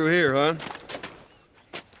cut through here, huh?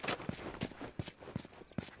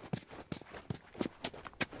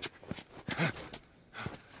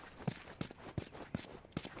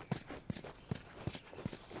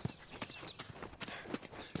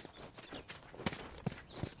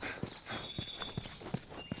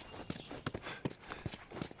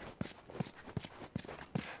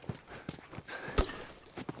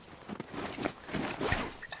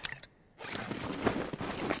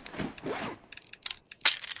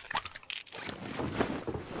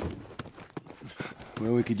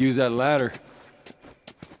 Well, we could use that ladder.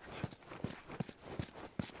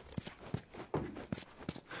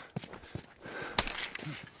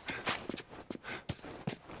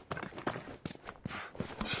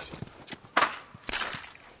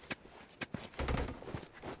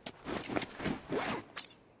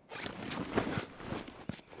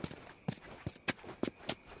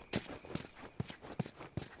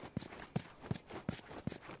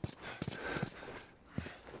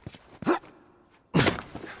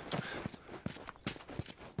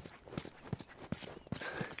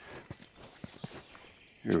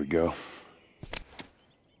 Here we go.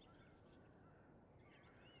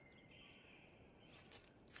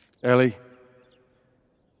 Ellie?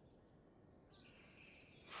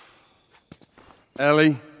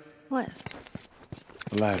 Ellie? What?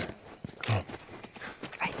 A ladder. Come on.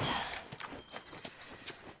 Right.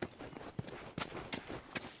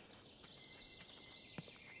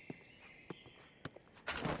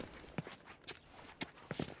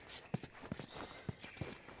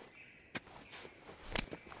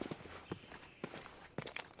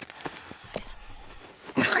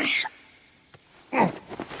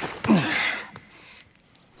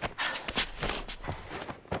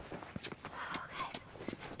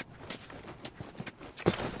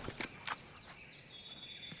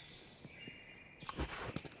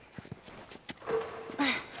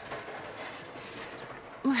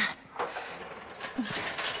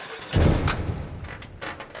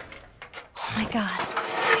 Oh my God.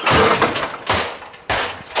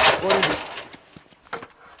 What is it?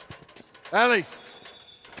 Ellie!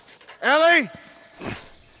 Ellie!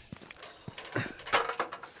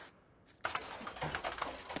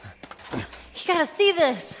 You gotta see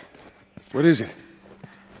this. What is it?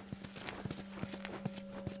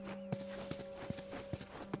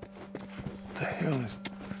 What the hell is...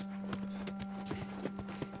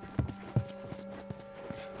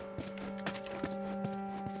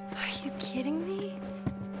 Are you kidding me?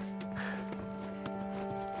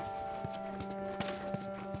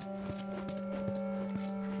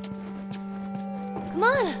 Come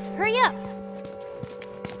on, hurry up.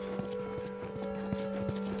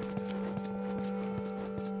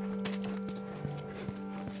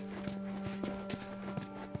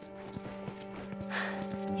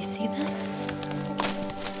 You see this?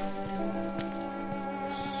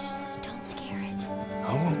 Shh, don't scare it.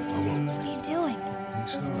 I won't. What are you doing?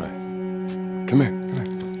 It's all right. Come here.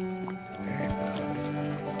 Hey,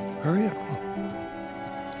 hurry up.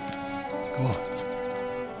 Come on.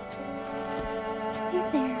 Hey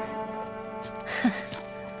there.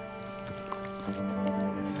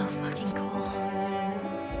 So fucking cool.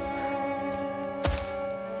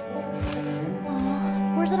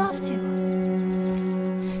 Aw, where's it off to?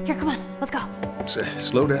 Here, come on, let's go.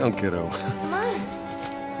 Slow down, kiddo. Come on.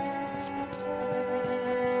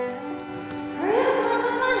 Hurry up,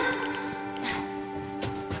 come on.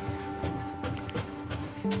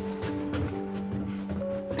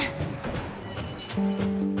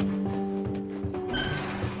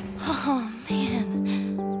 Oh, man.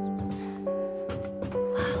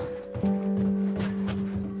 Wow.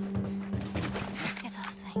 Look at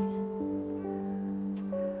those things.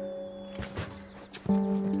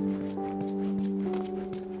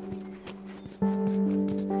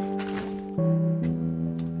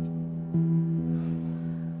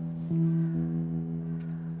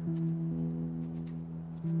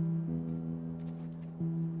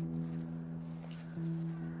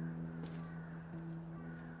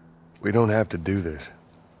 We don't have to do this.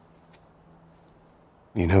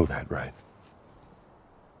 You know that, right?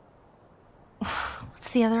 What's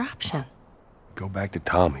the other option? Go back to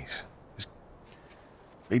Tommy's. Just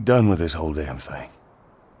be done with this whole damn thing.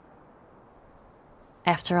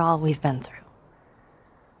 After all we've been through.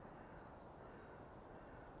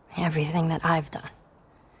 Everything that I've done.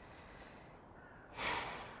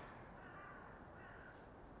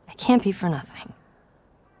 It can't be for nothing.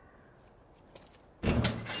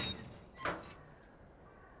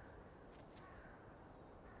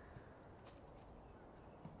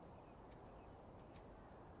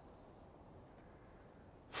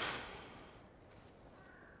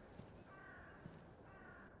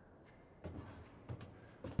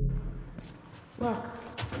 Look,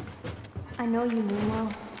 I know you mean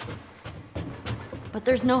well, but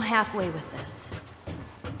there's no halfway with this.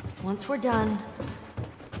 Once we're done,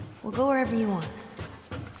 we'll go wherever you want,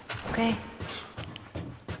 okay?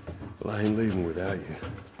 Well, I ain't leaving without you.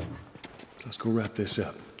 So let's go wrap this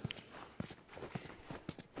up.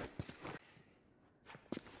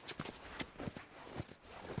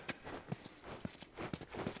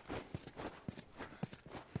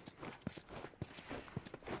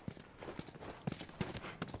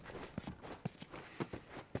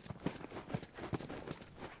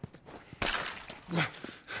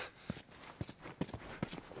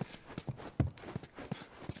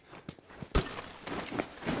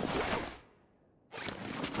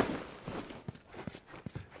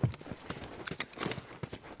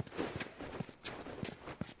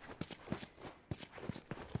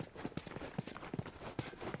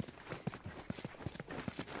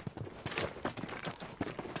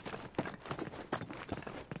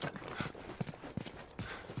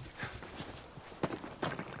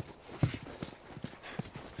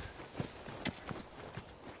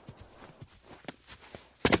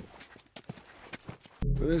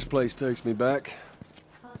 Well, this place takes me back.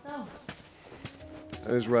 How so?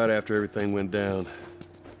 That was right after everything went down.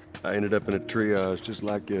 I ended up in a triage just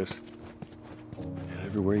like this. And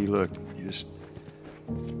everywhere you looked, you just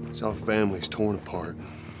saw families torn apart.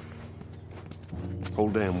 The whole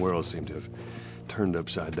damn world seemed to have turned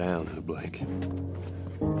upside down in a blink.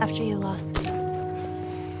 After you lost it.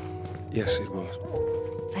 Yes, it was.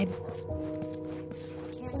 I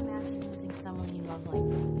can't imagine losing someone you love like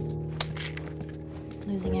that.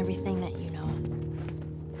 Losing everything that you know.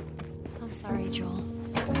 I'm sorry, Joel.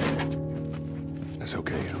 That's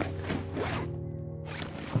okay, Ellie.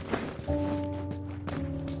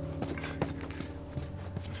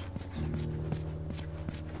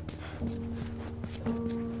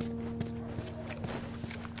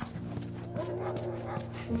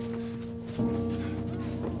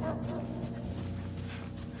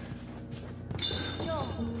 Joel,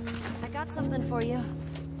 I got something for you.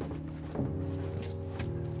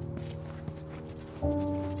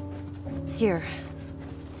 Here.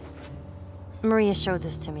 Maria showed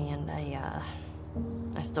this to me and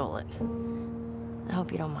I stole it. I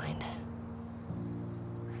hope you don't mind.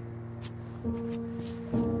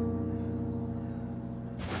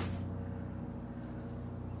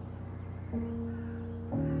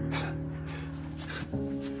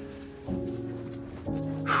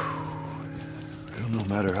 Well, no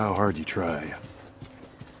matter how hard you try,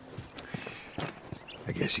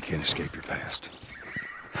 I guess you can't escape your past.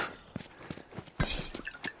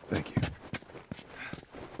 Thank you.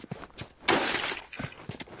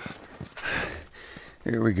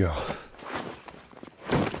 Here we go.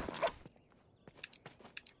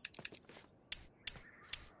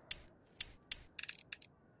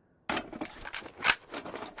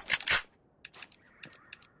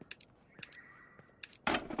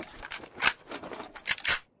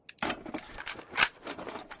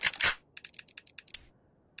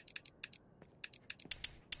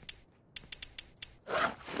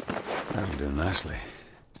 That'll do nicely.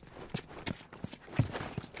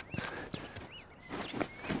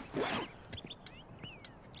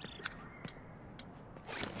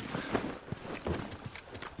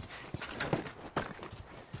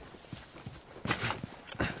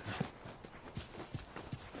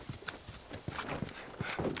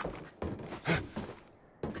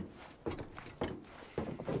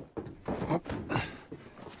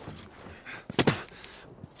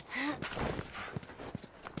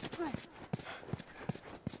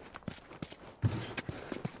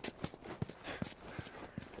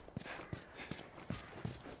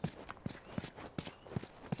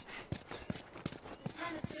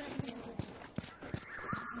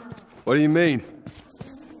 What do you mean?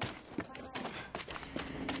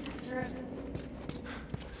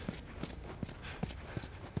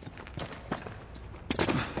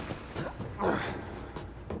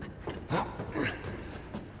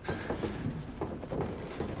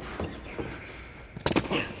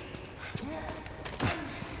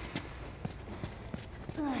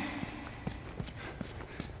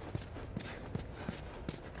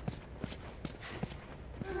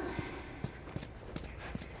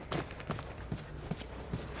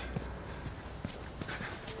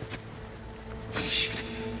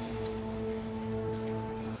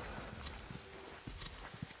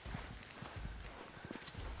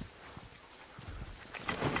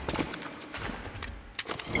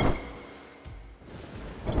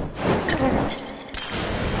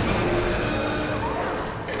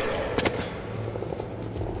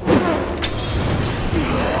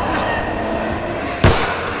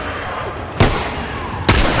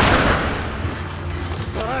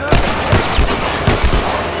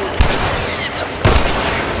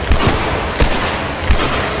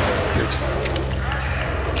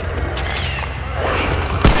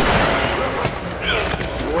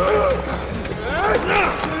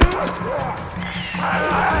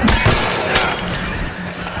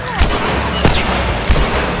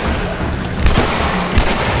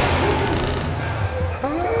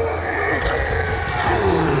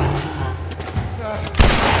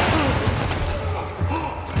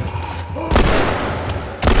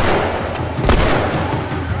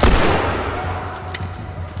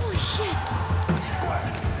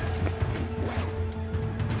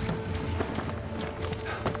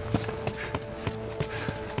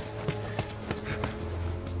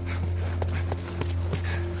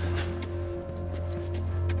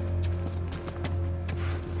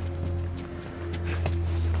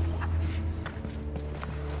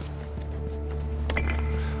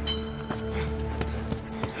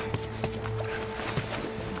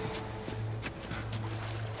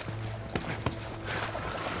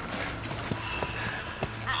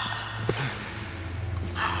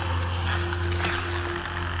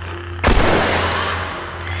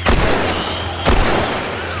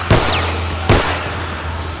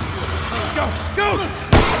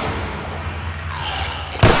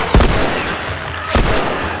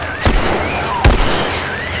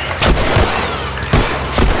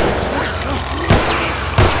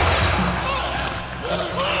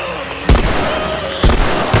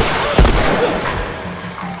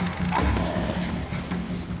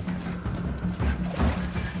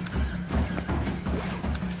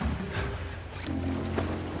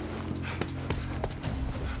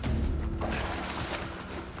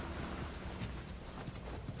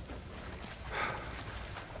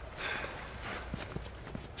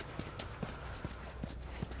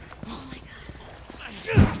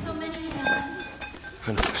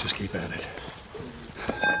 I know, let's just keep at it.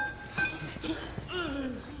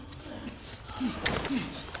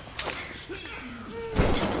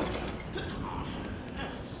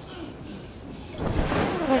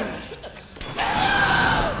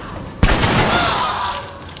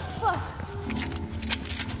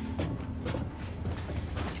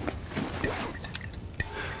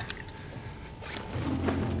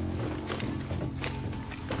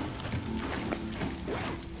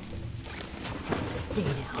 Stay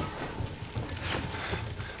down.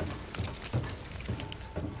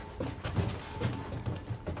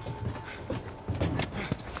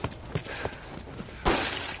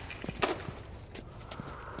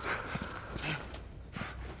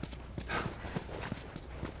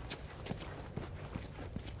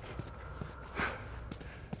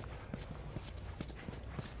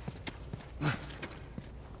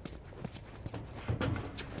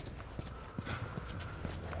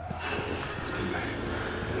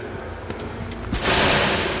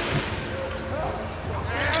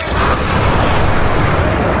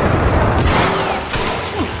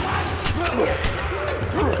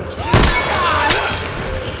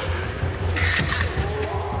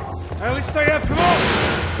 Ellie, stay up, come on!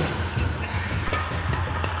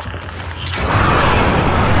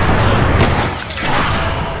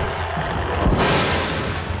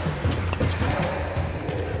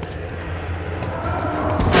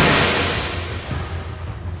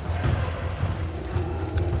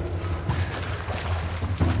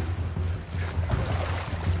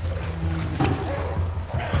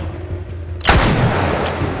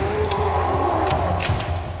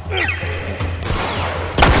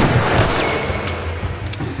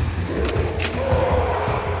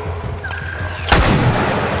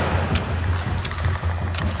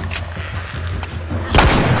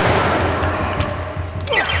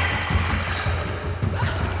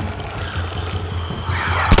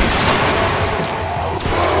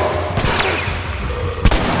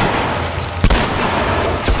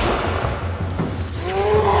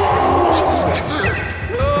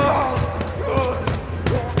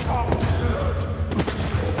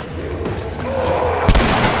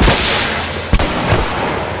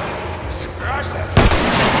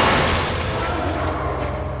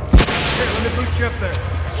 Up there.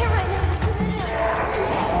 Can't right now.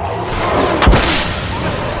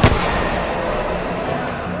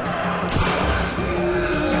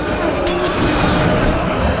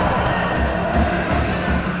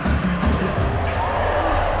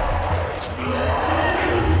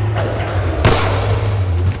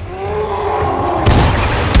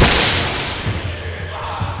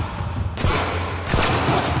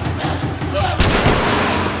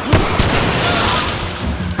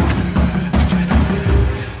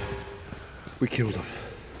 We killed him.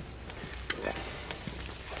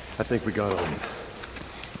 I think we got him.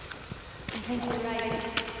 I think you're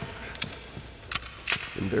right.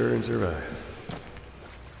 Endure and survive.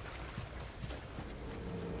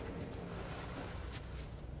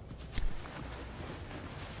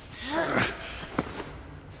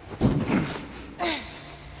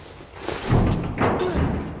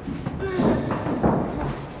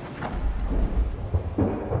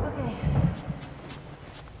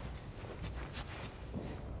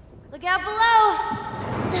 Look out below!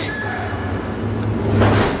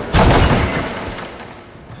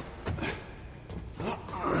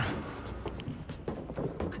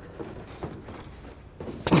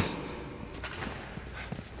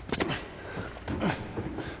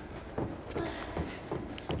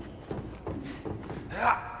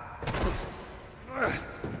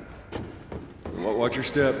 Watch your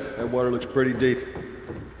step. That water looks pretty deep.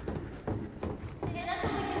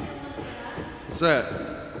 What's that?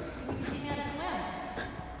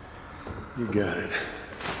 You got it.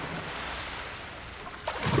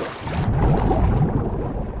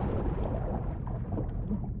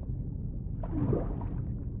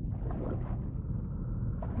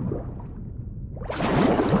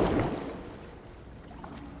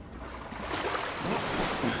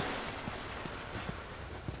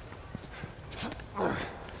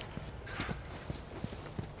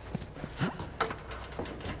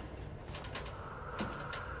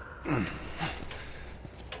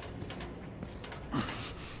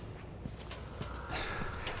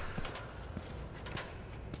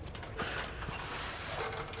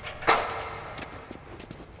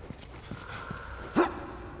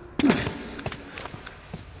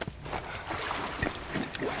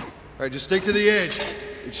 right, just stick to the edge.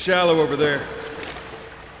 It's shallow over there.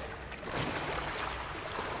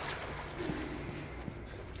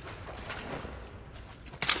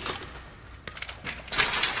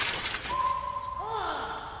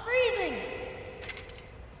 Freezing!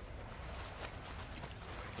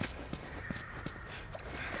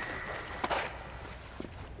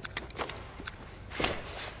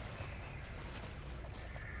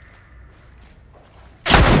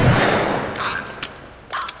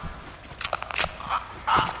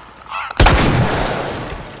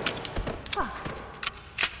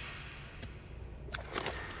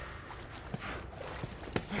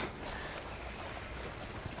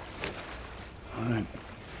 All right.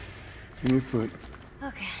 In your foot.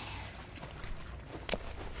 Okay.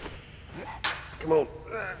 Come on.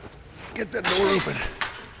 Get that door open.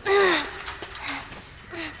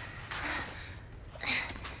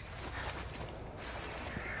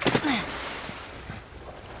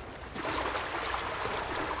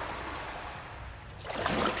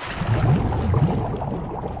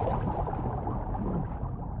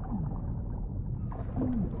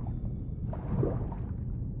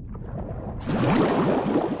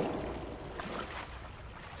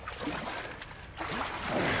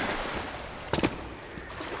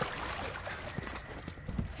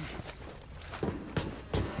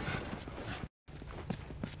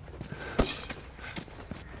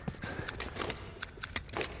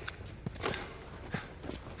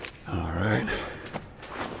 All right.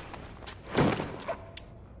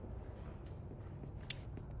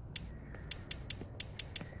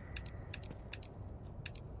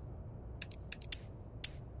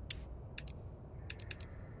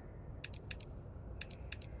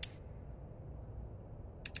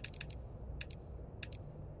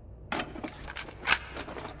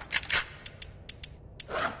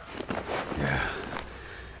 Yeah,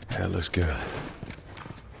 that looks good.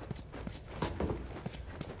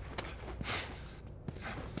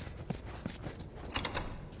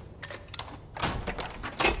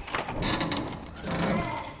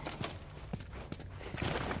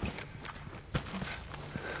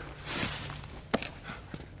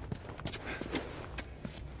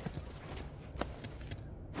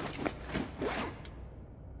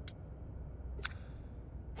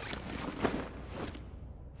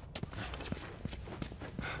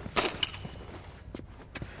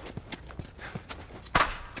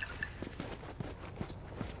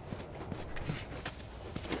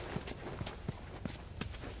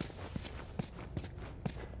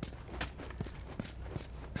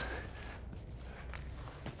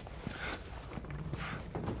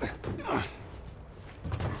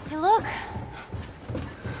 Hey, look!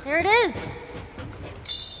 There it is!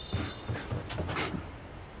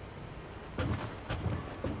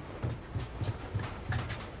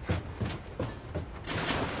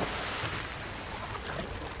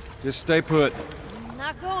 Just stay put.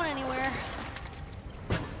 Not going anywhere.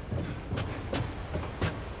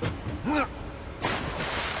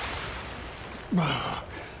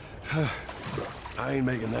 I ain't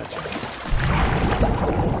making that jump.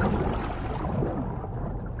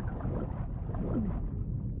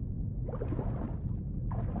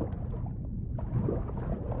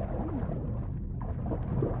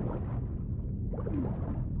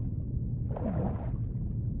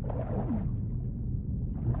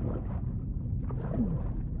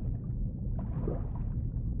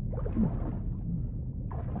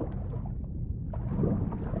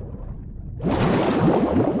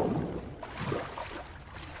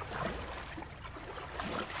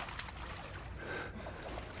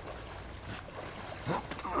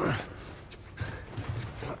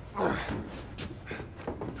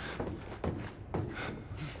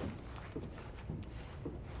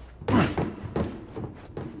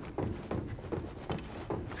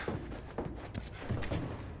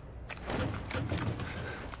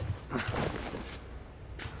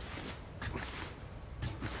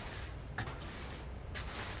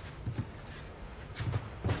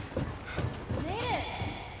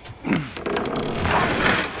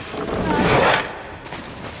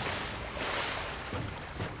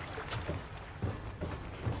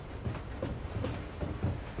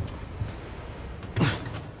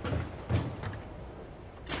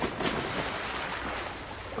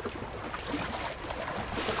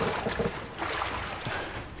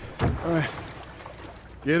 All right.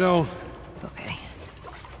 Get on. Okay.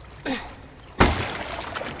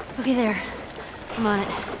 Okay, there. I'm on it.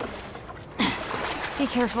 Be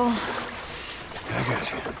careful. I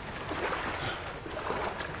got you.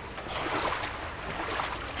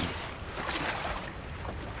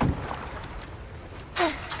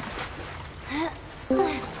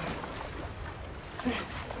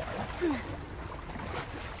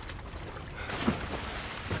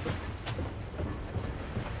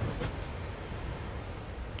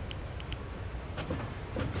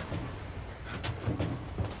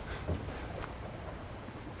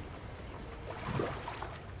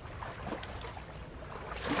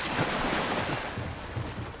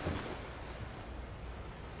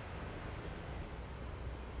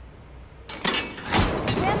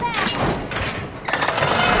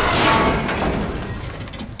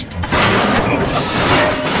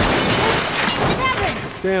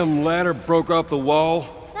 Damn ladder broke off the wall.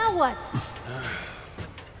 Now what?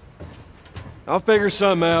 I'll figure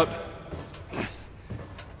something out.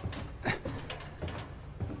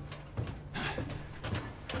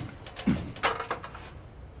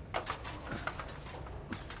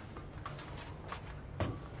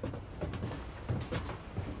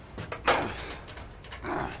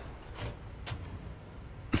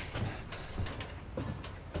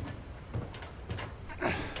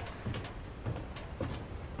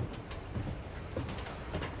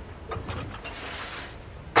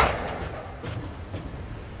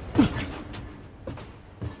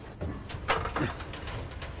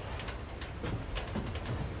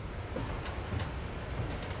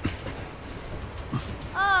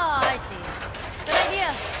 Oh, I see. Good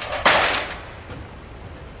idea.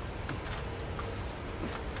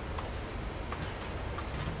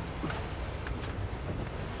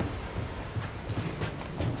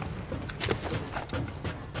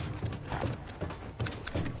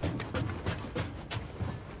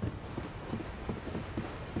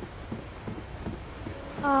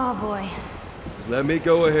 Oh boy. Just let me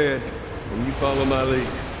go ahead, and you follow my lead.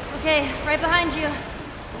 Okay, right behind you.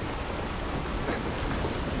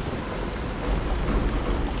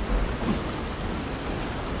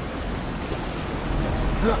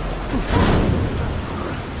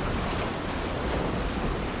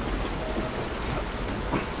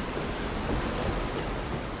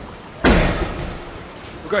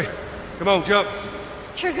 Okay, come on, jump.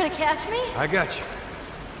 You're gonna catch me? I got you.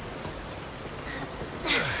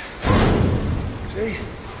 See?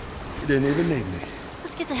 You didn't even need me.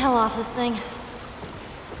 Let's get the hell off this thing.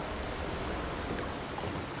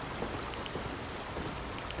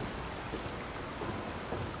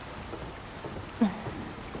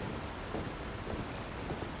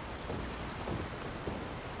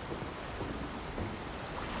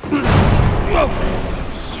 Whoa!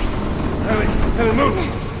 Ellie, move!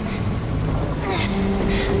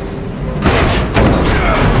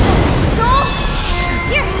 Joel!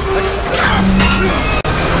 Here!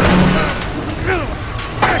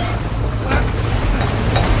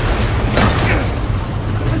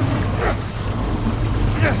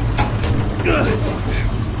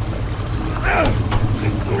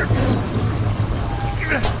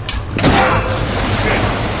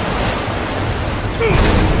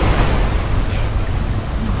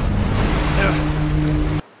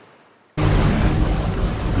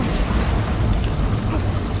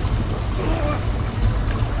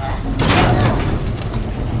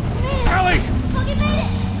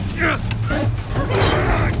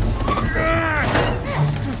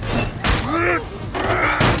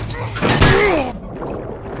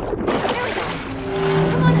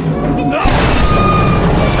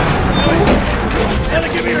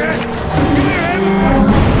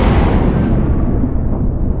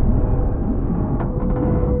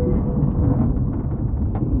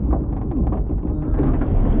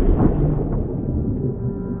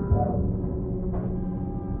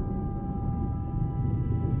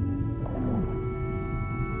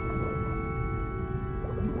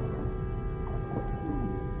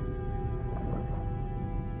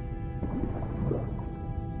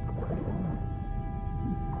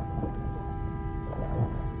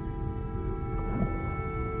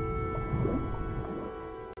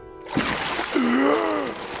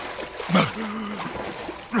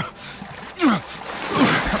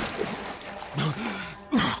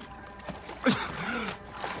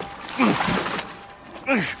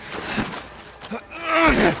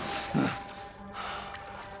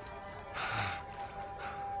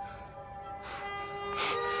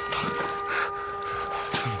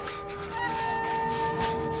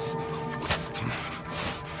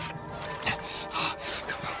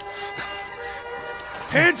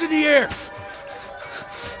 Hands in the air!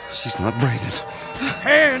 She's not breathing.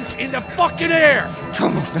 Hands in the fucking air!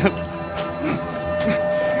 Come on, man.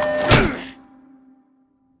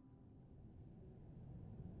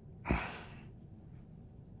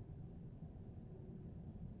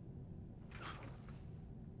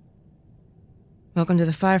 Welcome to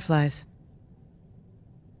the Fireflies.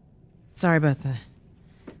 Sorry about that.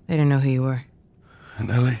 They didn't know who you were.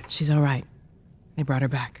 And Ellie? She's all right. They brought her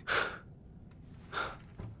back.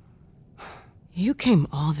 You came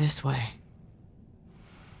all this way.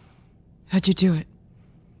 How'd you do it?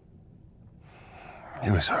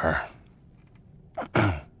 It was her.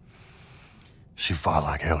 She fought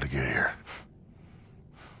like hell to get here.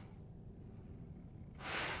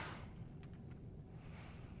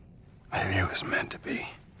 Maybe it was meant to be.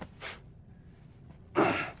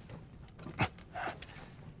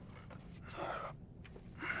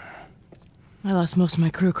 I lost most of my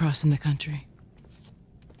crew crossing the country.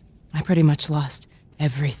 I pretty much lost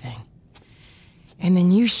everything. And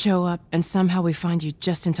then you show up, and somehow we find you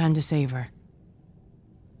just in time to save her.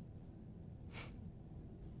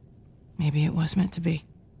 Maybe it was meant to be.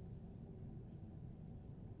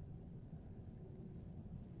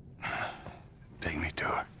 Take me to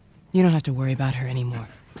her. You don't have to worry about her anymore.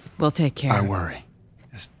 We'll take care I of her. worry.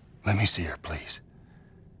 Just let me see her, please.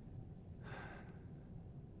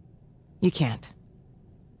 You can't.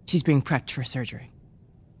 She's being prepped for surgery.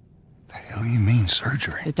 The hell do you mean,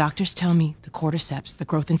 surgery? The doctors tell me the cordyceps, the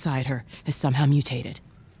growth inside her, has somehow mutated.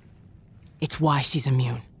 It's why she's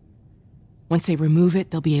immune. Once they remove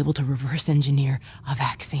it, they'll be able to reverse engineer a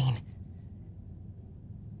vaccine.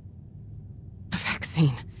 A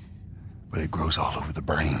vaccine. But it grows all over the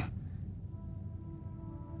brain.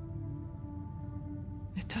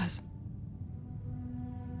 It does.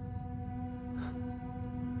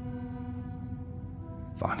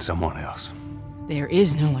 Find someone else. There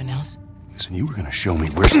is no one else. Listen, you were gonna show me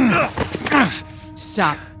where she...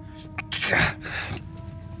 Stop.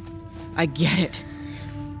 I get it.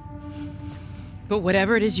 But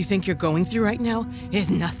whatever it is you think you're going through right now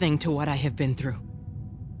is nothing to what I have been through.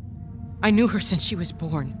 I knew her since she was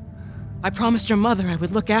born. I promised her mother I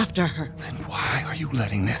would look after her. Then why are you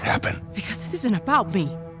letting this happen? Because this isn't about me,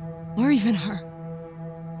 or even her.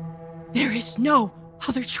 There is no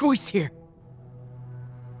other choice here.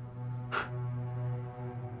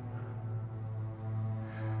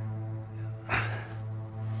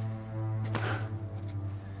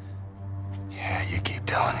 Yeah, you keep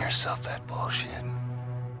telling yourself that bullshit.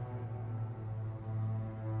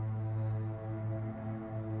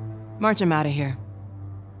 March him out of here.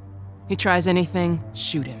 He tries anything,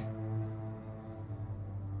 shoot him.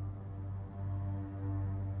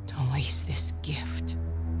 Don't waste this gift,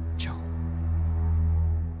 Joel.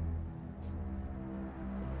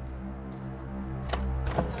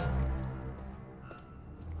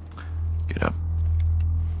 Get up.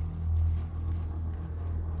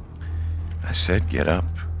 I said get up.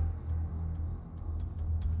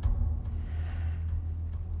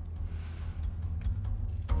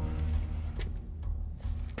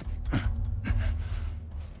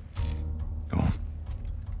 Go on.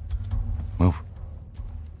 Move.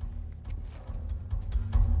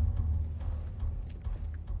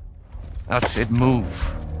 I said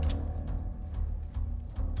move.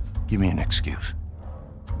 Give me an excuse.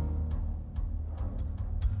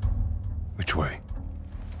 Which way?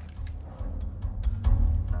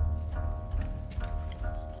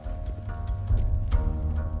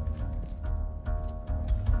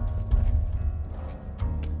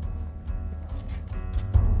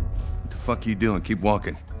 What the fuck you doing? Keep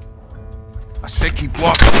walking. I said keep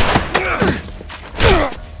walking.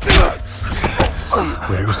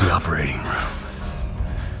 Where was the operating room?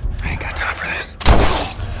 I ain't got time for this.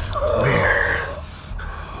 Where?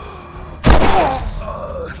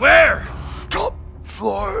 Where? Top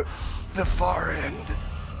floor, the far end.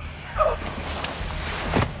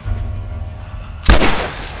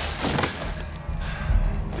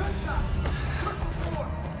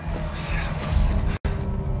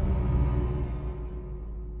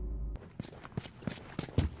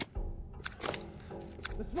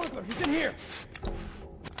 The smuggler, he's in here.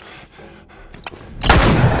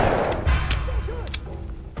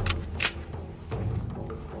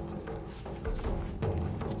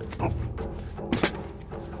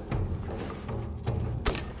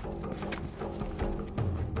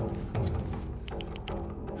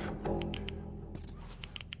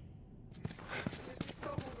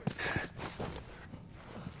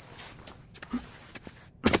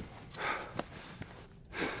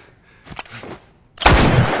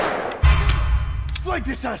 Flank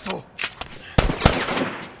this asshole!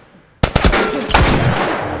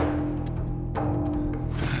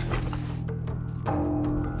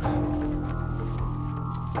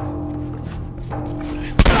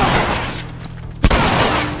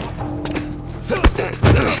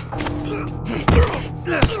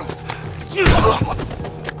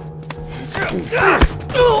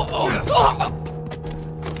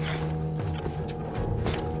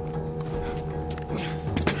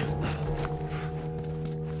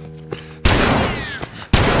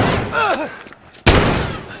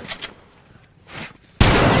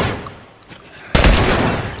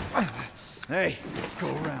 Hey, go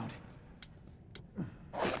around.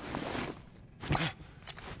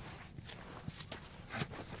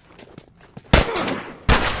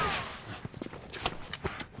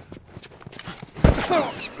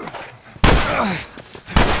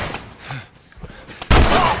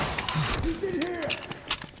 He's in here.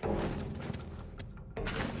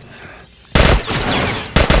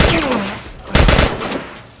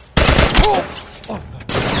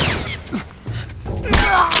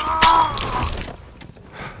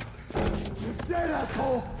 Dead,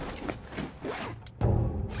 asshole!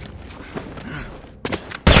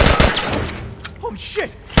 Holy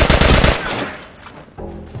shit!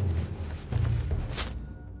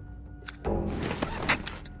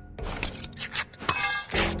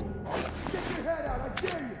 Get your head out, I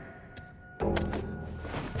dare you!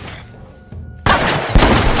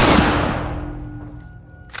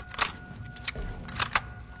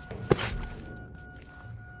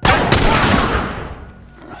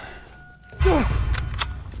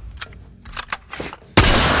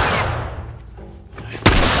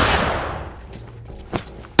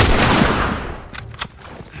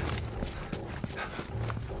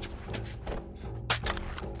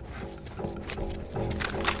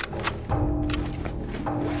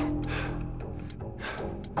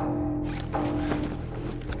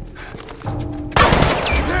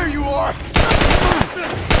 There you are!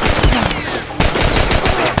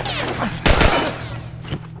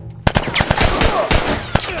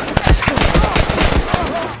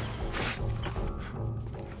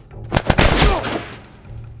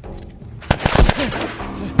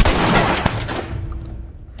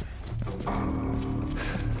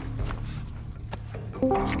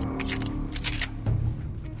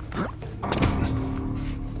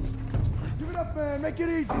 Give it up, man. Make it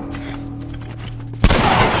easy.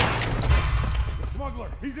 The smuggler.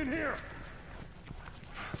 He's in here.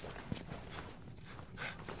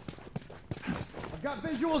 I've got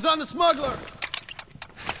visuals on the smuggler.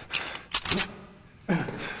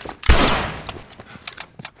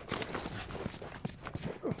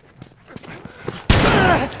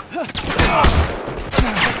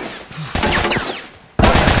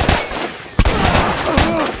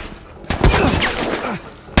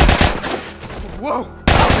 Whoa!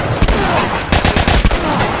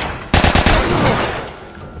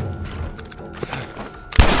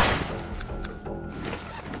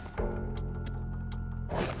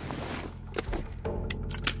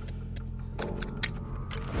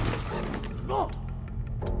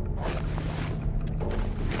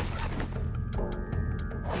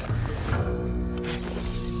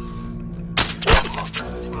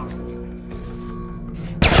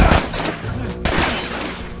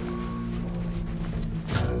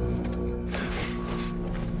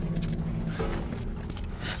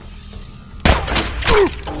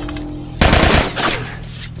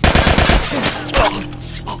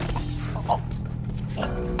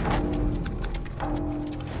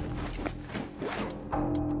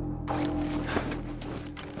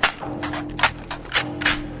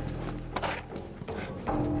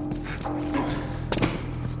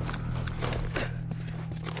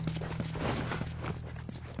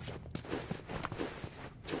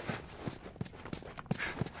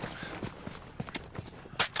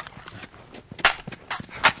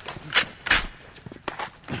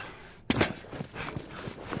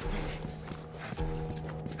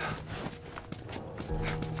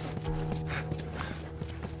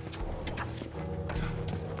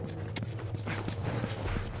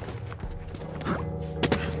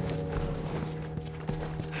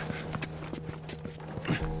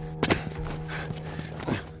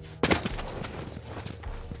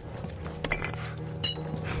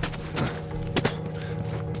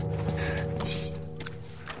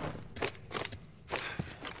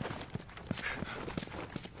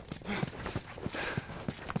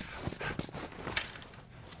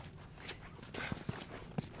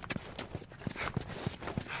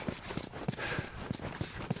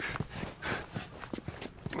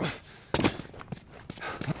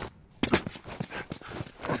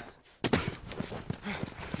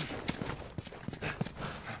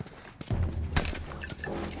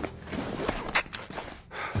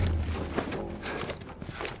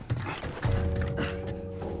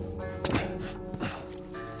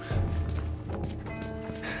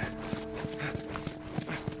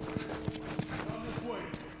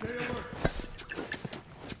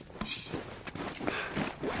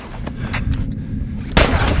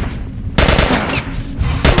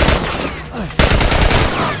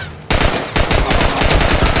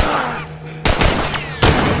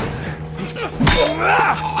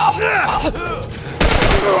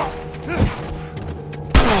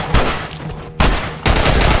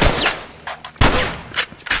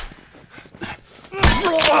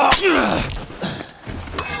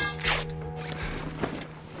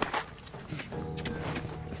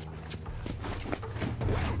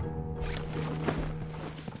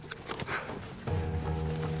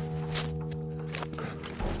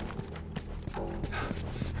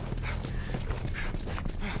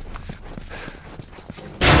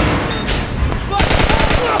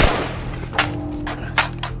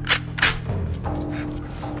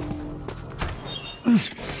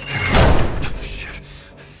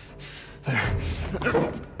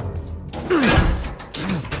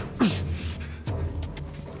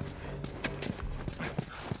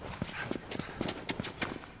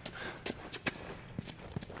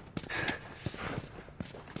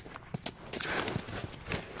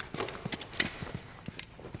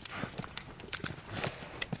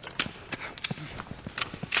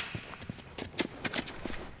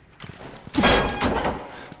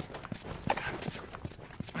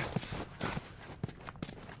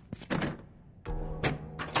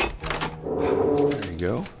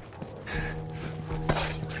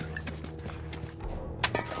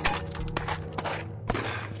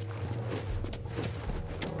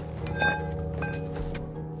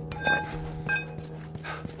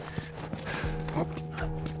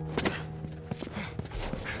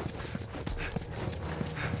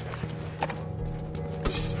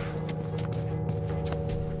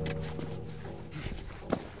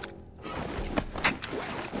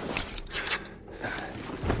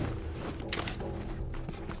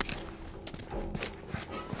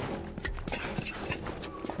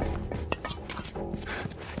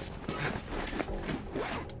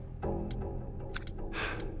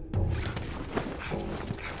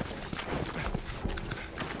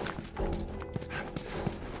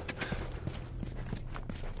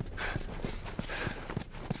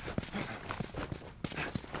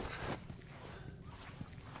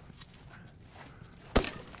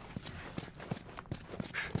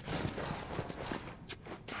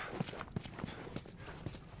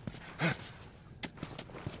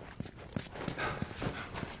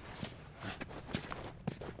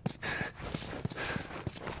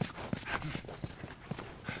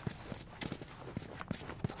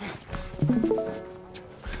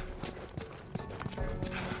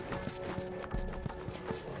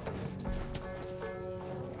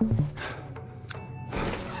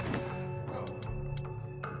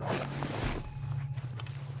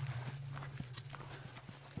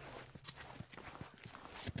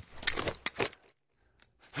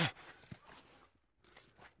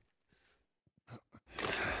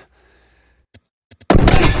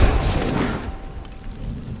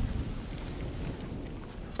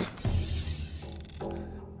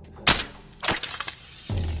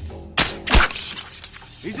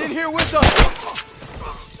 He's in here with us!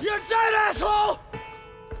 You're dead, asshole!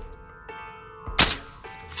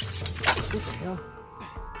 What the hell?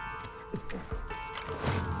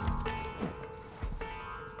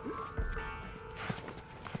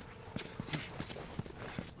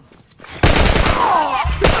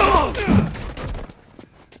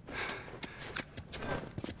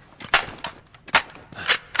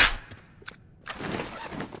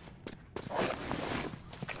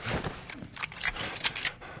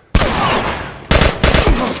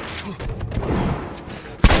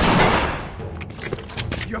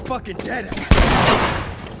 You're fucking dead.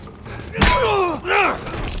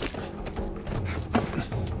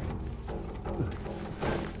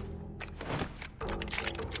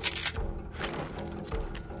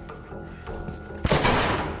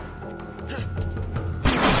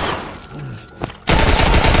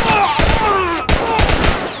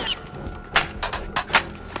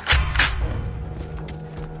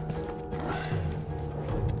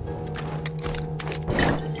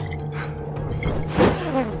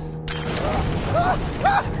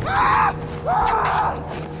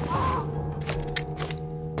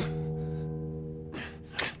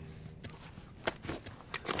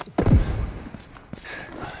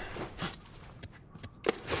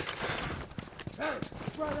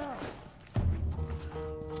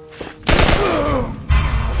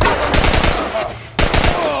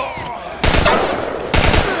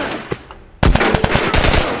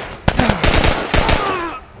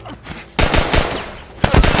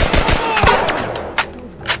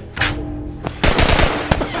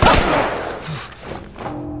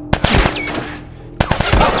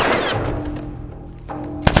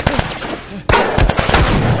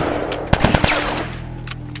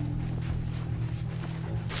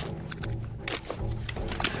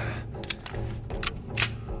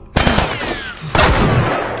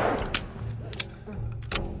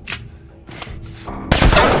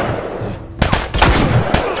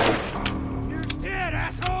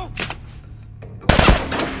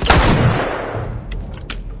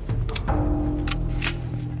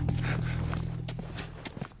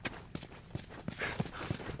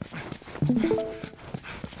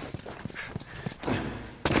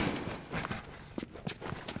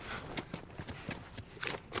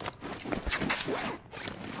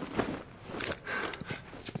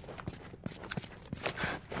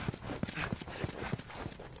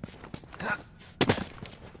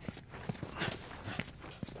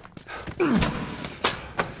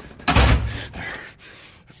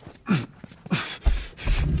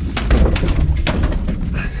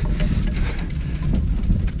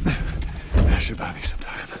 That should buy me some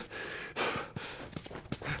time.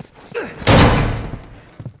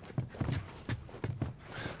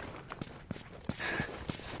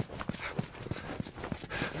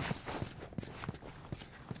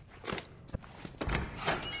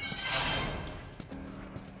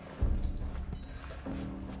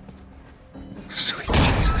 Sweet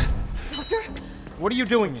Jesus. Doctor? What are you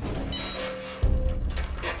doing in here?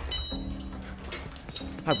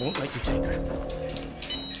 I won't let you take her.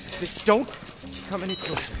 Don't come any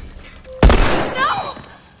closer. No!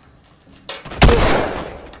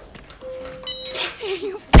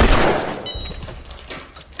 You...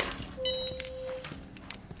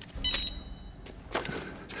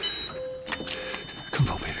 Come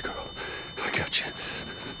on, baby girl. I got you.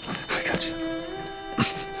 I got you.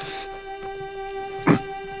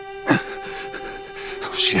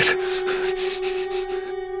 Oh, shit.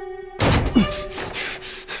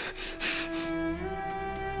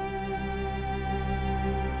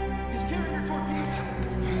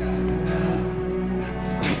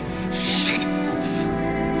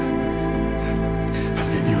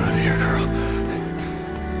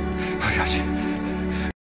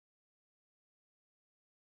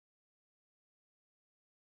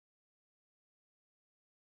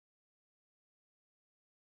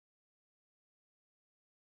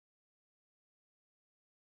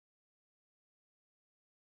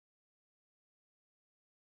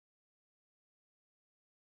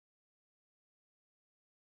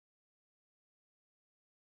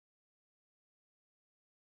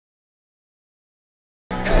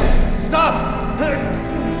 Stop!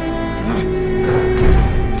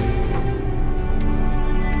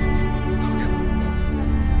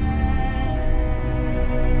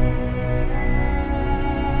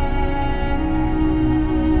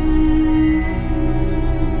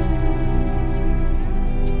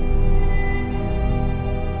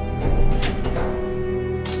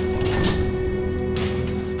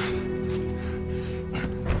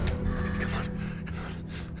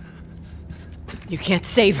 You can't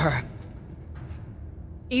save her.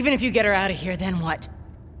 Even if you get her out of here, then what?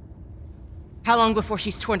 How long before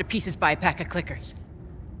she's torn to pieces by a pack of clickers?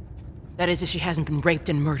 That is, if she hasn't been raped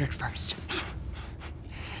and murdered first.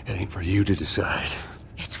 It ain't for you to decide.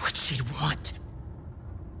 It's what she'd want.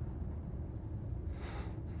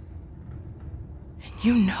 And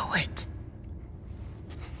you know it.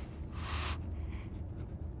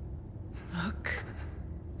 Look.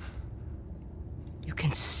 You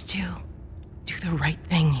can still do the right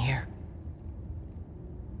thing here.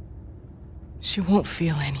 She won't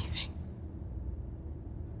feel anything.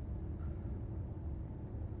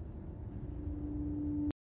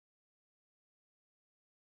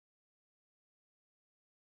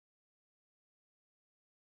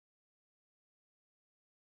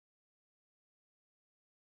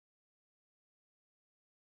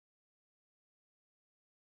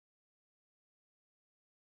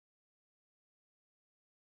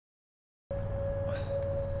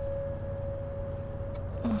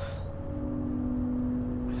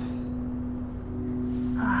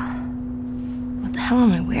 What the hell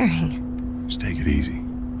am I wearing? Just take it easy.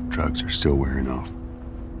 Drugs are still wearing off.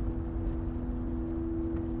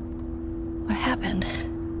 What happened?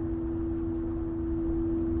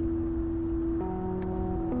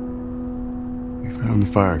 We found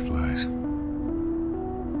the fireflies.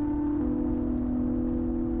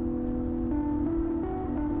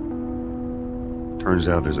 Turns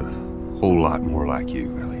out there's a whole lot more like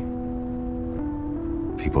you, Ellie.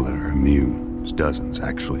 People that are immune. There's dozens,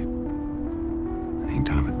 actually. Ain't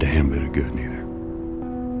done them a damn bit of good, neither.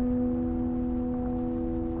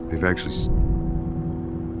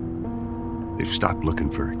 They've stopped looking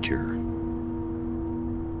for a cure.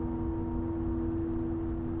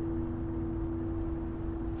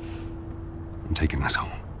 I'm taking us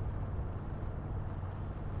home.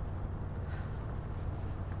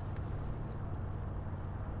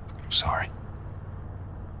 I'm sorry.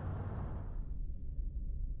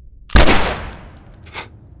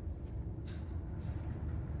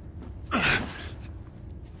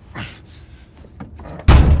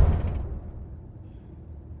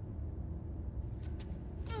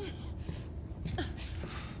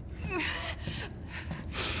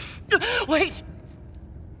 Wait!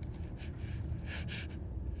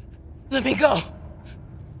 Let me go.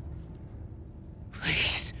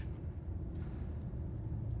 Please.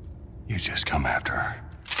 You just come after her.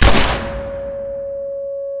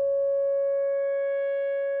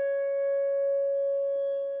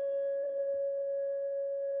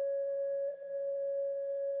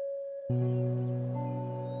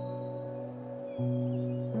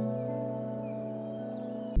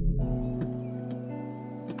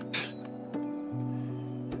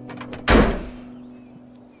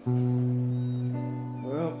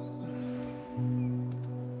 Well,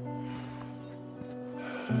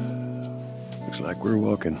 looks like we're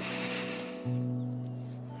walking.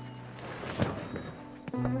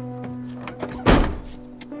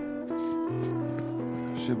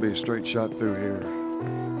 Should be a straight shot through here.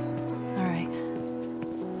 All right.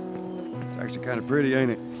 It's actually kind of pretty,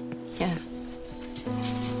 ain't it? Yeah.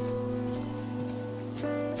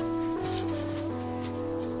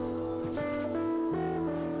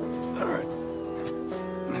 All right.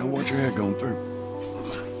 Now watch your head going through.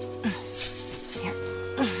 Here.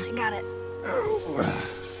 I got it. Oh.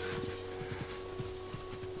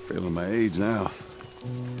 Feeling my age now.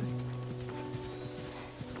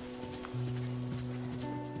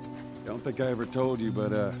 Don't think I ever told you,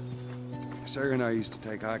 but Sarah and I used to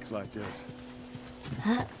take hikes like this.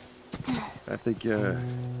 Huh? I think the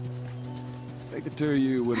two of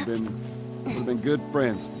you would have been good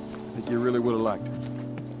friends. I think you really would have liked her.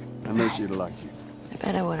 I know she'd have liked you. I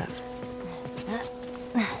bet I would have.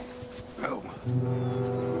 Oh.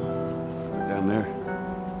 Down there.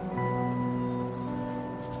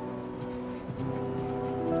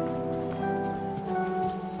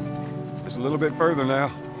 Just a little bit further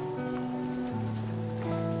now.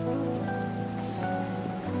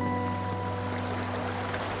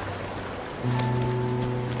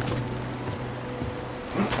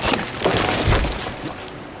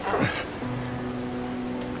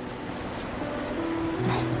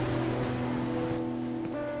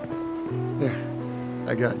 There,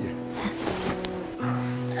 I got you.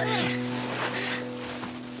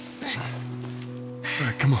 All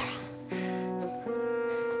right, come on.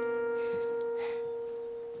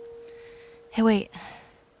 Hey, wait.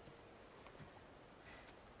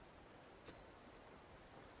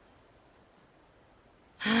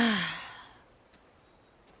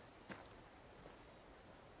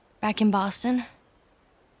 Back in Boston,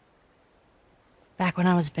 back when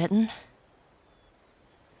I was bitten,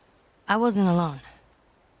 I wasn't alone.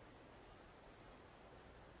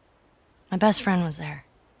 My best friend was there.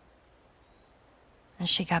 And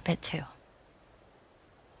she got bit too.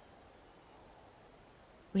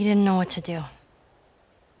 We didn't know what to do.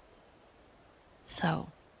 So,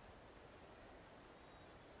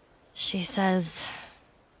 she says,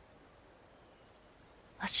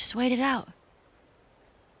 let's just wait it out.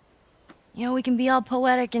 You know, we can be all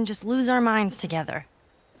poetic and just lose our minds together.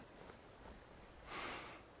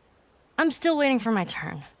 I'm still waiting for my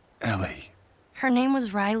turn. Ellie. Her name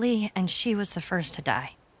was Riley, and she was the first to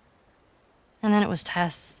die. And then it was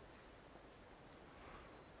Tess.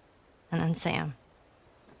 And then Sam.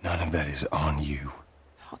 None of that is on you.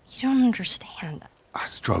 Oh, you don't understand. I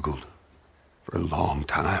struggled for a long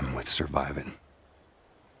time with surviving.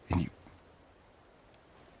 And you...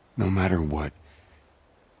 No matter what,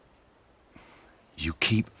 you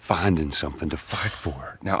keep finding something to fight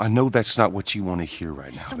for. Now, I know that's not what you want to hear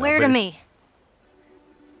right now. Swear to me.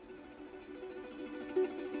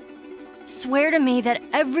 Swear to me that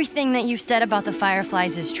everything that you said about the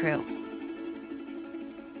Fireflies is true.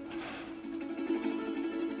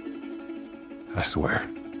 I swear.